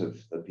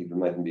incentive that people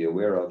mightn't be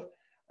aware of.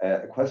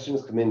 A question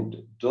has come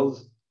in,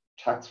 does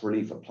tax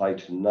relief apply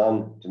to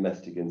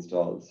non-domestic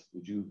installs?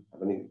 Would you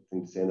have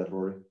anything to say on that,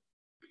 Rory?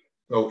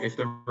 So if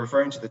they're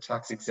referring to the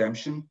tax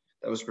exemption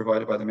that was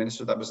provided by the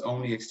Minister, that was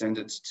only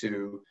extended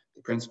to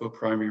the principal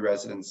primary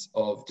residents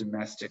of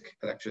domestic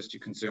electricity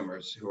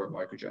consumers who are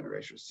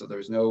microgenerators. So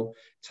there's no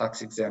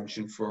tax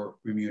exemption for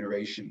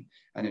remuneration.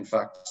 And in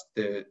fact,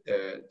 the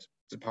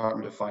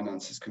Department of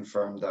Finance has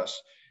confirmed that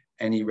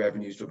any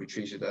revenues will be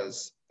treated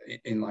as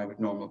in line with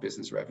normal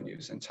business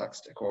revenues and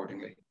taxed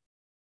accordingly.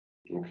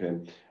 Okay.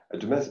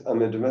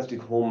 I'm a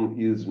domestic home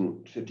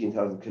using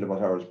 15,000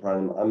 kilowatt hours per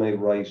annum. Am I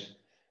right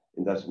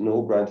in that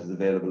no grant is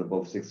available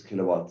above 6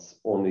 kilowatts,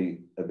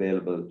 only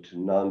available to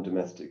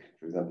non-domestic,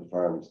 for example,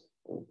 farms?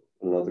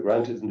 No, the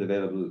grant isn't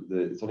available.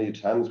 It's only a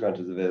TAMS grant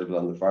is available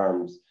on the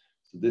farms.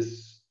 So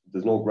there's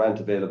no grant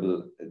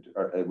available.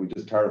 We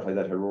just clarify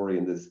that, Rory,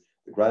 in this.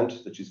 The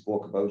grant that you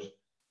spoke about,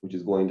 which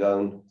is going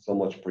down so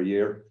much per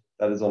year,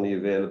 that is only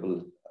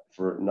available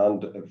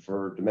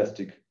for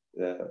domestic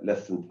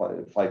less than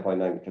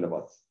 5.9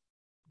 kilowatts.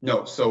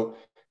 No, so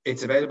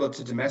it's available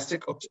to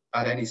domestic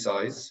at any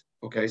size.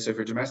 Okay, so if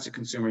you're a domestic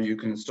consumer, you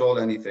can install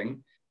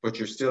anything, but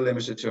you're still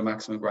limited to a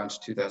maximum grant of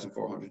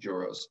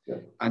 €2,400. Yeah.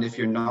 And if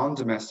you're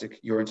non-domestic,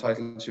 you're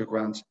entitled to a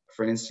grant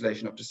for an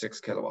installation up to 6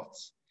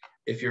 kilowatts.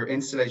 If your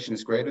installation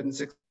is greater than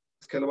 6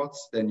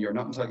 kilowatts, then you're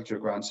not entitled to a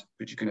grant,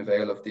 but you can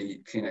avail of the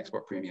Clean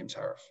Export Premium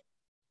tariff.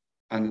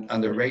 And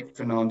the rate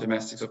for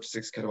non-domestics up to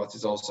 6 kilowatts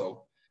is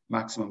also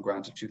maximum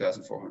grant of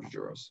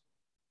 €2,400.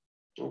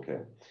 Okay.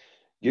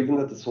 Given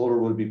that the solar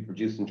will be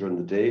producing during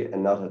the day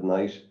and not at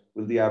night,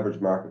 will the average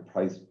market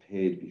price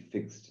paid be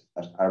fixed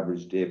at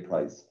average day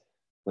price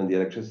when the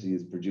electricity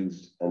is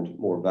produced and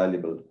more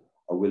valuable,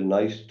 or will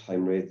night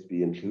time rates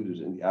be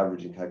included in the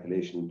averaging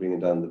calculation, bringing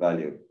down the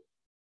value?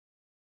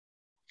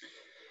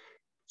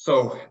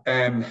 So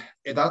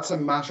that's a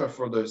matter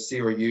for the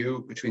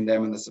CRU between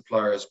them and the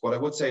suppliers. What I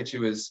would say to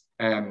you is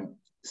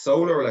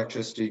solar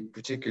electricity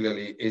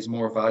particularly is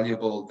more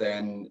valuable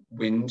than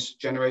wind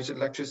generated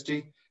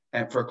electricity,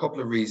 for a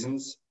couple of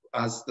reasons.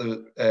 as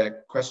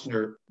the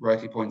questioner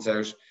rightly points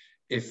out,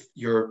 if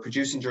you're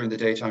producing during the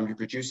daytime, you're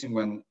producing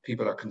when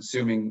people are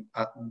consuming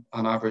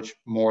on average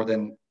more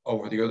than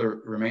over the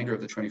other remainder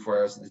of the 24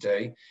 hours of the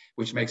day,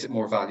 which makes it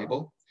more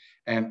valuable.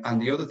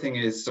 And the other thing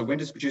is, so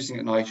wind is producing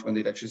at night when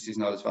the electricity is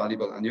not as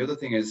valuable. And the other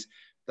thing is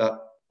that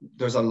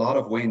there's a lot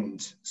of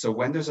wind. So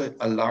when there's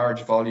a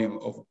large volume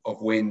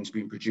of wind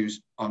being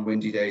produced on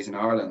windy days in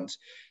Ireland,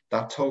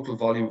 that total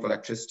volume of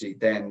electricity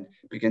then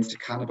begins to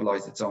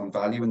cannibalize its own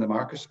value in the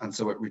market, and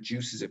so it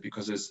reduces it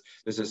because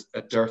there's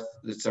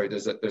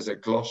a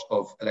glut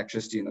of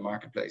electricity in the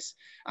marketplace,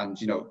 and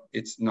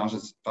it's not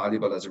as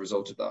valuable as a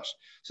result of that.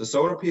 So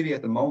solar PV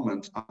at the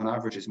moment, on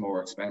average, is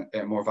more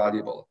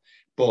valuable,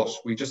 but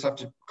we just have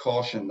to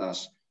caution that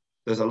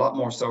there's a lot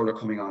more solar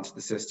coming onto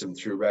the system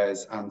through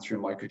RES and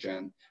through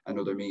Microgen and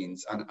other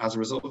means, and as a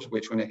result of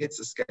which, when it hits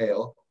a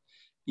scale,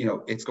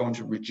 it's going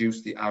to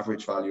reduce the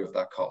average value of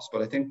that cost.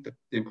 But I think that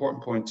the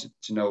important point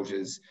to note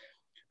is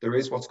there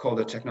is what's called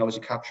a technology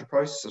capture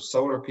price. So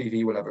solar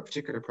PV will have a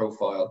particular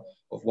profile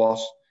of what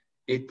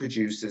it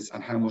produces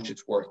and how much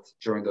it's worth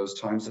during those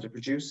times that it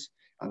produces.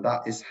 And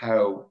that is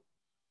how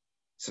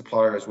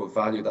suppliers will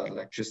value that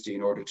electricity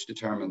in order to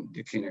determine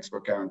the clean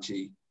export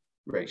guarantee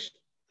rate.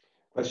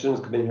 Questions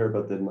come in here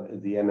about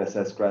the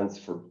MSS grants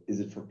is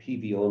it for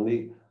PV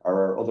only, or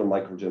are other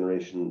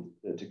microgeneration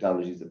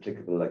technologies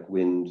applicable, like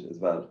wind as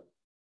well?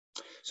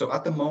 So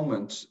at the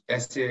moment,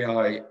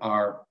 SCAI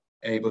are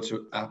able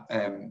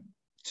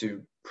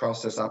to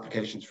process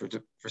applications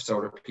for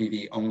solar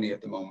PV only at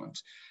the moment.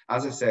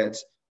 As I said,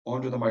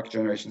 under the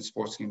Microgeneration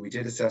Support Scheme, we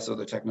did assess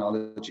other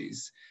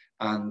technologies,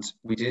 and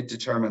we did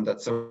determine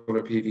that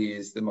solar PV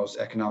is the most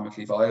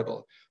economically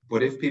viable.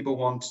 But if people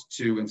want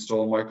to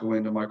install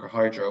microwind and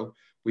microhydro,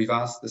 we've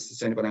asked the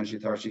Sustainable Energy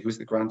Authority, who's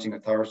the granting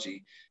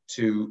authority,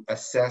 to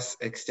assess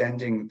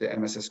extending the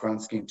MSS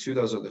grant scheme to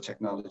those other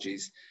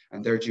technologies,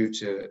 and they're due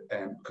to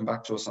come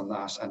back to us on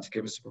that and to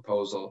give us a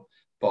proposal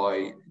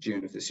by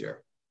June of this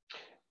year.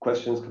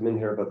 Questions come in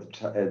here about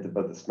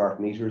the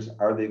smart meters.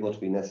 Are they going to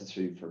be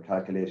necessary for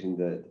calculating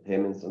the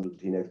payments under the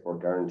Clean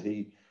Export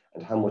Guarantee?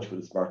 And how much would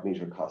a smart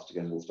meter cost to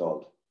get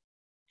installed?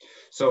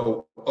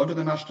 So under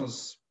the National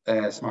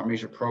Smart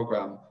Meter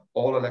Programme,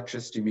 all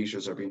electricity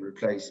meters are being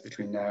replaced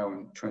between now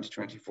and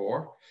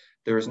 2024.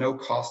 There is no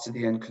cost to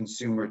the end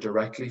consumer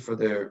directly for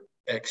the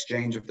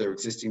exchange of their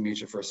existing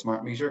meter for a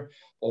smart meter.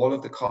 All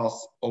of the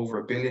costs,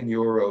 over €1 billion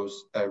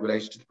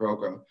related to the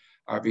programme,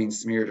 are being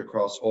smeared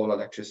across all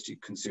electricity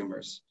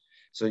consumers.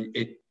 So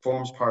it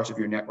forms part of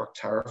your network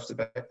tariffs,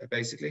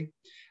 basically.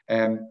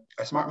 A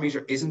smart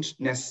meter isn't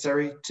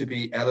necessary to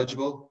be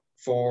eligible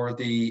for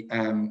the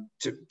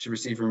to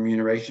receive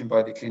remuneration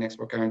by the Clean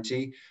Export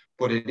Guarantee,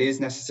 but it is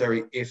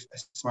necessary if a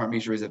smart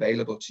meter is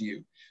available to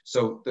you.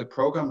 So the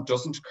programme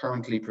doesn't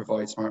currently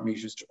provide smart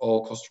meters to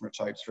all customer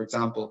types. For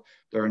example,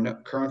 there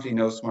are currently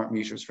no smart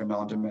meters for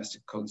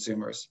non-domestic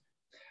consumers.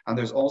 And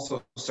there's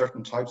also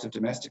certain types of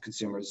domestic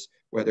consumers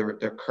where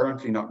they're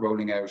currently not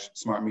rolling out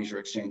smart meter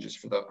exchanges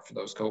for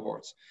those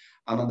cohorts.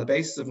 And on the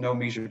basis of no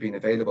meter being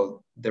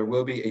available, there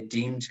will be a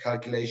deemed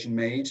calculation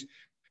made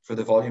for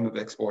the volume of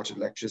exported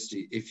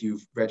electricity if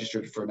you've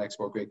registered for an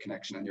export grade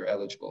connection and you're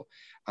eligible.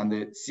 And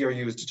the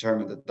CRU has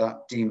determined that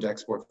that deemed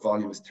export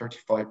volume is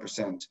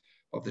 35%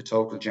 of the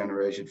total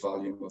generated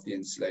volume of the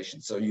installation.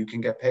 So you can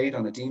get paid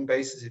on a deemed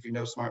basis if you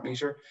know smart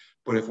meter,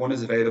 but if one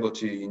is available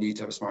to you, you need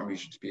to have a smart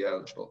meter to be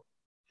eligible.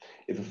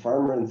 If a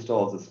farmer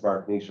installs a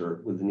smart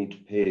meter, will they need to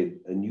pay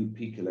a new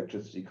peak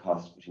electricity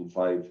cost between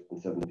 5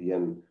 and 7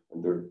 p.m.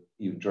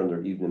 during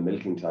their evening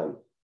milking time?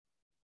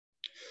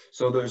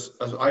 So there's,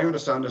 as I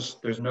understand it,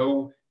 there's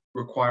no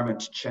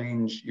requirement to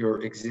change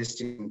your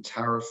existing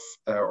tariff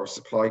or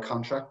supply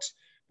contract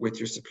with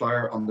your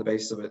supplier on the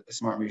basis of a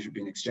smart meter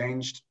being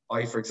exchanged.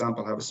 I, for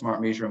example, have a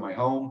smart meter in my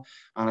home,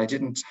 and I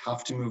didn't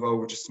have to move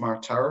over to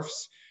smart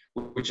tariffs,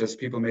 which, as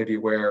people may be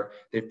aware,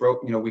 they've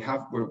broke.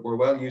 We're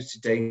well used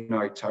to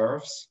day-night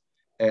tariffs.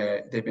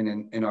 They've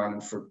been in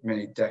Ireland for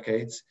many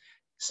decades.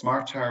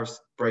 Smart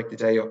tariffs break the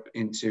day up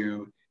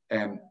into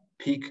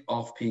peak,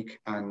 off-peak,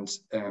 and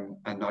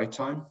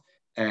nighttime.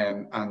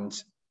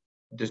 And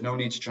there's no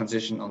need to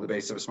transition on the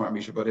basis of a smart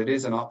meter, but it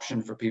is an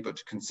option for people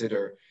to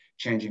consider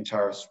changing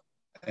tariffs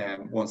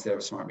once they have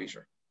a smart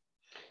meter.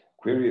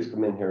 Queries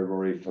come in here,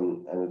 Rory,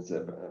 and it's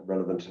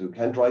relevant to,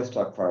 can dry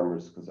stock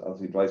farmers, because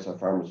obviously dry stock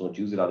farmers don't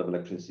use a lot of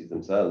electricity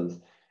themselves,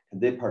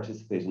 can they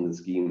participate in the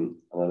scheme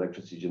on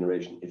electricity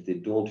generation if they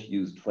don't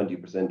use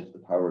 20% of the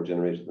power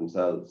generated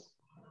themselves?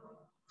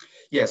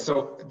 Yeah,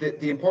 so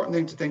the important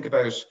thing to think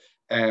about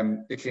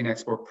the Clean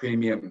Export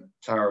Premium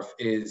tariff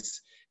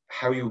is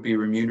how you'll be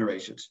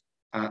remunerated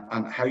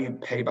and how you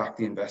pay back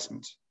the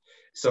investment.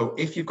 So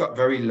if you've got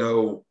very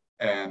low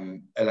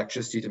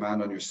electricity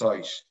demand on your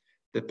site,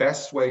 the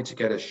best way to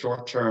get a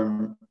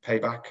short-term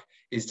payback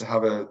is to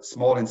have a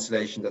small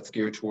installation that's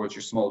geared towards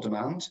your small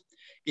demand.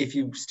 If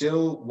you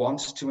still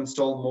want to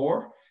install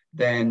more,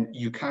 then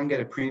you can get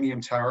a premium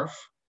tariff.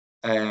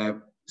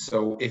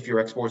 So if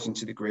you're exporting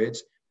to the grid,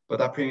 but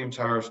that premium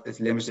tariff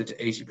is limited to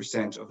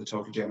 80% of the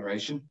total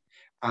generation.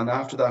 And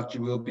after that,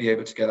 you will be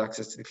able to get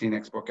access to the clean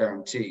export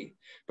guarantee.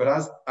 But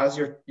as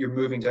you're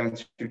moving down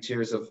through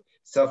tiers of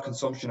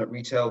self-consumption at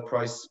retail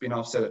price being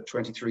offset at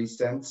 23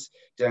 cents,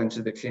 down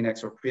to the clean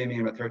export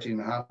premium at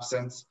 13.5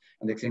 cents,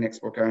 and the clean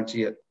export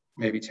guarantee at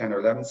maybe 10 or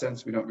 11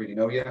 cents, we don't really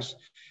know yet.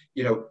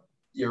 You know,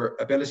 your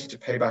ability to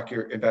pay back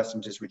your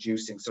investment is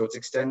reducing. So it's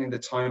extending the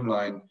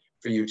timeline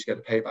for you to get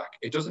a payback.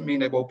 It doesn't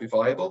mean it won't be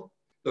viable.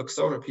 Look,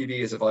 solar PV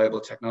is a viable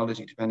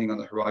technology depending on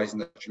the horizon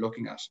that you're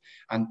looking at.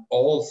 And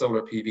all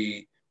solar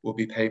PV will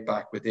be paid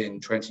back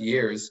within 20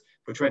 years,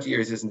 but 20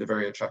 years isn't a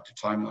very attractive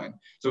timeline.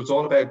 So it's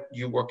all about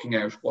you working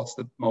out what's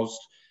the most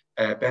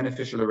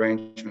beneficial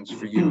arrangements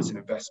for you as an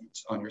investment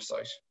on your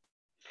site.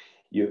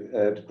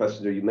 The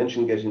question there, you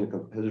mentioned getting a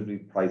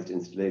competitively priced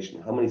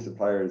installation. How many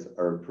suppliers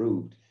are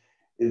approved?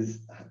 Is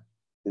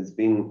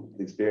been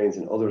the experience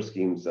in other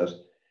schemes that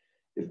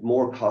if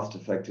more cost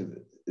effective,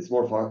 it's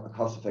more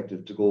cost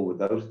effective to go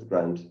without the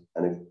grant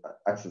and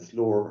access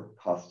lower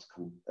cost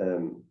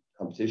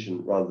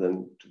competition rather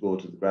than to go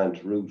to the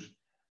grant route.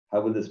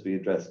 How will this be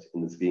addressed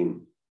in the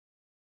scheme?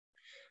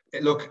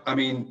 Look, I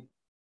mean,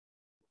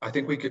 I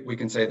think we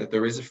can say that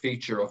there is a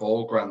feature of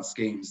all grant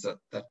schemes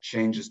that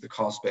changes the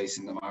cost base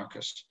in the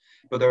market,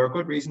 but there are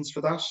good reasons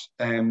for that.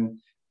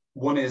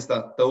 One is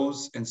that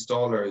those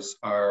installers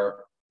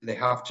they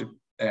have to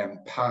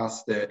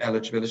pass the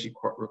eligibility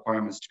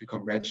requirements to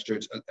become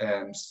registered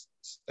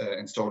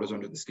installers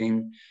under the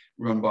scheme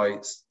run by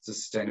the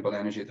Sustainable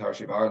Energy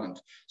Authority of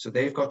Ireland. So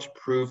they've got to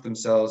prove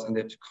themselves and they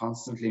have to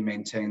constantly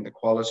maintain the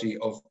quality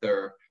of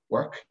their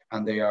work,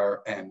 and they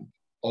are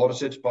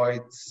audited by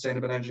the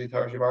Sustainable Energy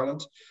Authority of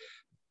Ireland.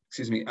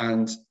 Excuse me.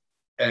 And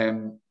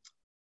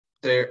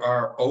there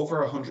are over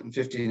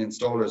 115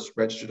 installers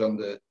registered on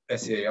the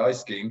SEAI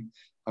scheme.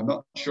 I'm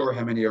not sure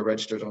how many are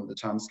registered on the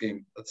TAM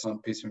scheme. That's not a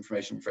piece of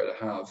information I'm afraid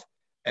I have.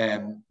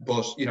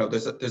 But you know,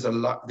 there's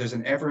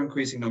an ever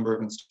increasing number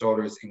of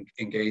installers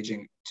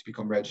engaging to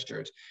become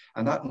registered,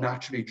 and that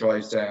naturally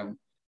drives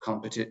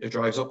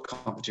up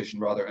competition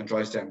rather, and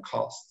drives down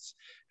costs.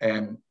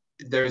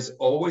 There's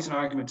always an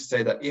argument to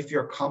say that if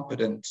you're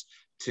competent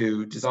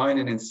to design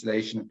an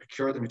installation and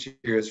procure the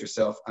materials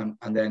yourself,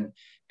 and then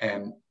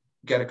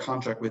get a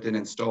contract with an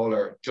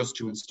installer just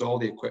to install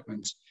the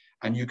equipment,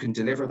 and you can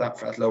deliver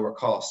that at lower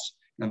cost,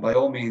 then by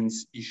all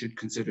means you should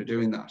consider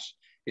doing that.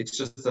 It's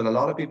just that a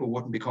lot of people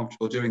wouldn't be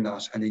comfortable doing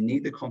that, and they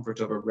need the comfort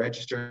of a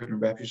registered and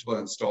reputable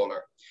installer.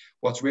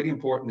 What's really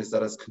important is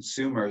that as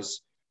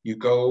consumers, you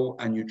go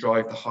and you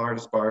drive the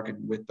hardest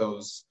bargain with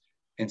those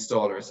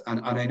installers.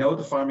 And I know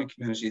the farming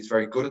community is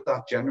very good at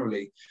that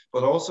generally,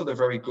 but also they're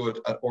very good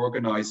at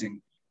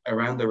organizing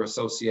around their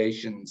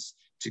associations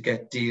to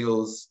get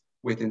deals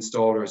with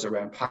installers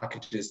around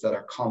packages that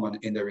are common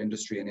in their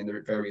industry and in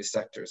their various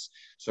sectors.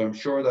 So I'm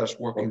sure that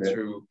working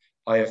through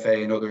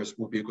IFA and others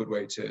would be a good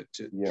way to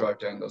drive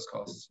down those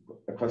costs.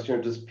 A question,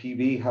 does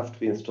PV have to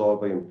be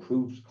installed by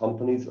approved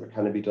companies, or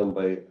can it be done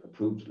by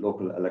approved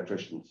local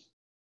electricians?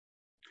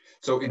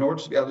 So in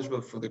order to be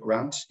eligible for the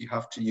grant, you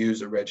have to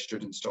use a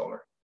registered installer.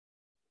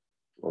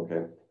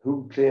 Okay.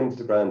 Who claims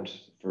the grant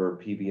for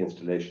PV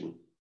installation?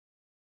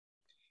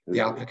 The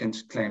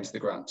applicant claims the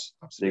grant.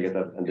 Absolutely. They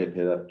get that and they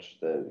pay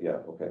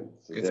that. Okay.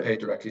 So it's paid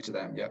directly to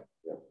them, yeah.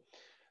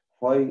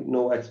 Why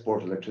no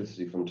export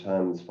electricity from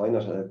TAMS? Why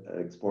not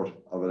export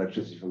of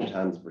electricity from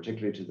TAMS,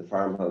 particularly to the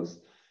farmhouse?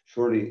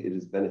 Surely it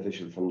is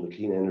beneficial from the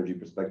clean energy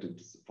perspective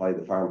to supply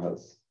the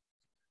farmhouse.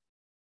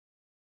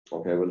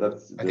 Okay, well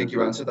that's... I think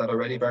you answered that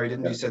already, Barry,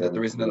 didn't you? You said that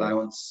there is an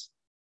allowance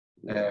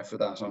for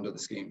that under the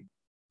scheme.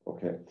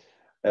 Okay.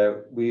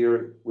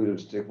 We'll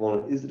take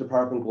one. Is the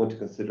department going to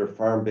consider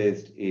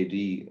farm-based AD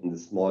in the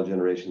small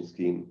generation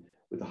scheme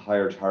with a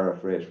higher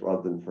tariff rate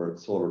rather than for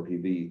solar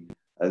PV,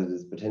 as it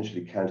is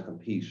potentially can't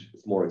compete?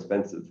 It's more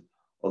expensive,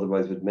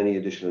 otherwise with many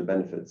additional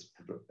benefits,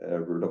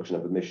 reduction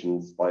of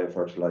emissions,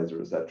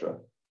 biofertilizer, etc.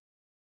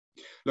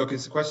 Look,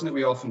 it's a question that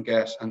we often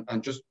get,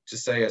 and just to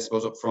say, I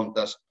suppose, up front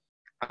that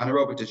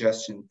anaerobic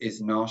digestion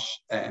is not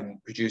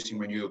producing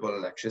renewable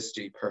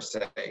electricity per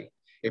se.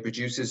 It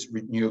produces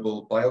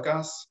renewable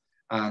biogas,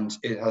 and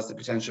it has the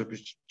potential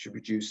to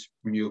produce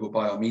renewable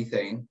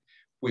biomethane,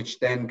 which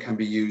then can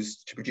be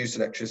used to produce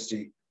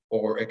electricity,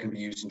 or it can be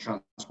used in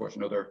transport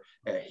and other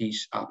heat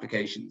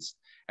applications.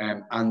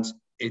 And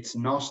it's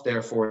not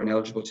therefore an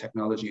eligible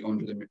technology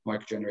under the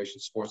Microgeneration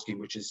Support Scheme,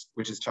 which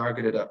is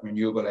targeted at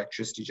renewable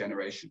electricity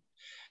generation.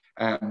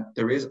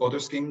 There is other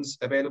schemes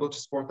available to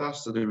support that.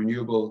 So the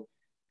Renewable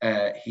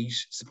Heat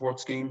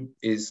Support Scheme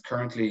is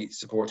currently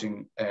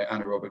supporting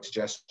anaerobic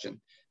digestion,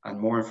 and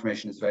more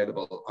information is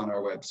available on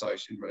our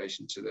website in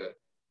relation to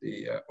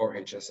the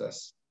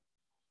RHSS.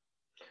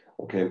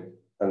 Okay.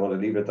 I'm going to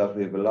leave it at that.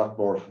 We have a lot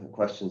more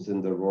questions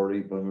in there, Rory,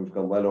 but we've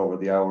gone well over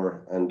the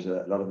hour, and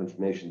a lot of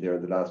information there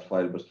in the last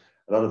file. But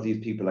a lot of these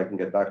people I can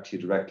get back to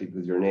you directly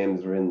because your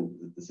names are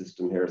in the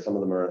system here. Some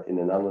of them are in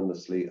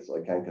anonymously, so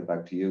I can't get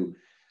back to you,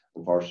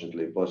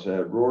 unfortunately. But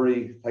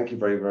Rory, thank you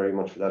very, very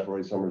much for that.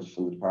 Rory Summers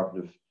from the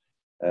Department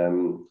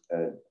of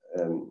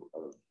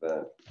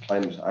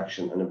Climate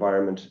Action and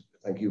Environment.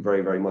 Thank you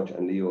very, very much,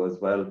 and Leo as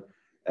well.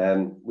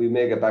 We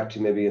may get back to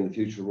you maybe in the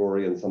future,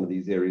 Rory, on some of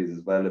these areas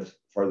as well, if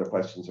further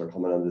questions are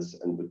coming on this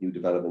and with new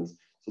developments.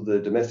 So the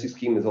domestic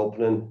scheme is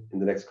opening in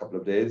the next couple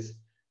of days,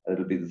 and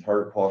it'll be the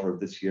third quarter of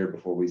this year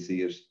before we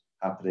see it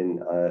happening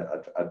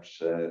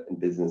in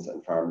business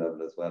and farm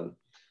level as well.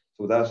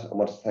 So with that, I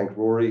want to thank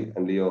Rory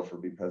and Leo for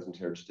being present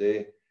here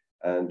today,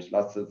 and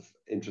lots of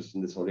interest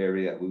in this whole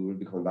area. We will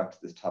be coming back to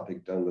this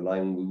topic down the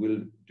line. We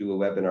will do a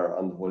webinar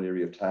on the whole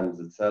area of TAMS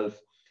itself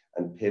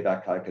and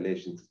payback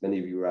calculations, because many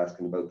of you are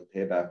asking about the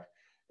payback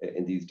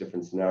in these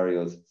different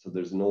scenarios. So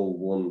there's no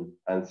one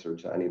answer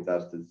to any of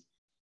that.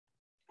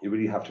 You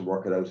really have to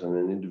work it out on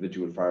an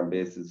individual farm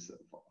basis.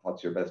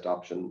 What's your best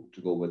option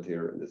to go with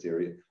here in this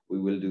area? We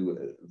will do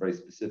a very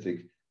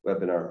specific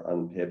webinar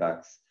on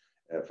paybacks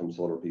from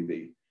solar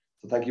PV.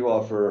 So thank you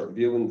all for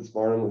viewing this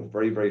morning with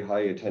very, very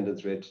high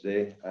attendance rate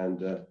today, and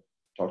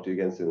talk to you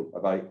again soon.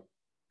 Bye-bye.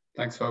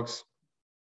 Thanks, folks.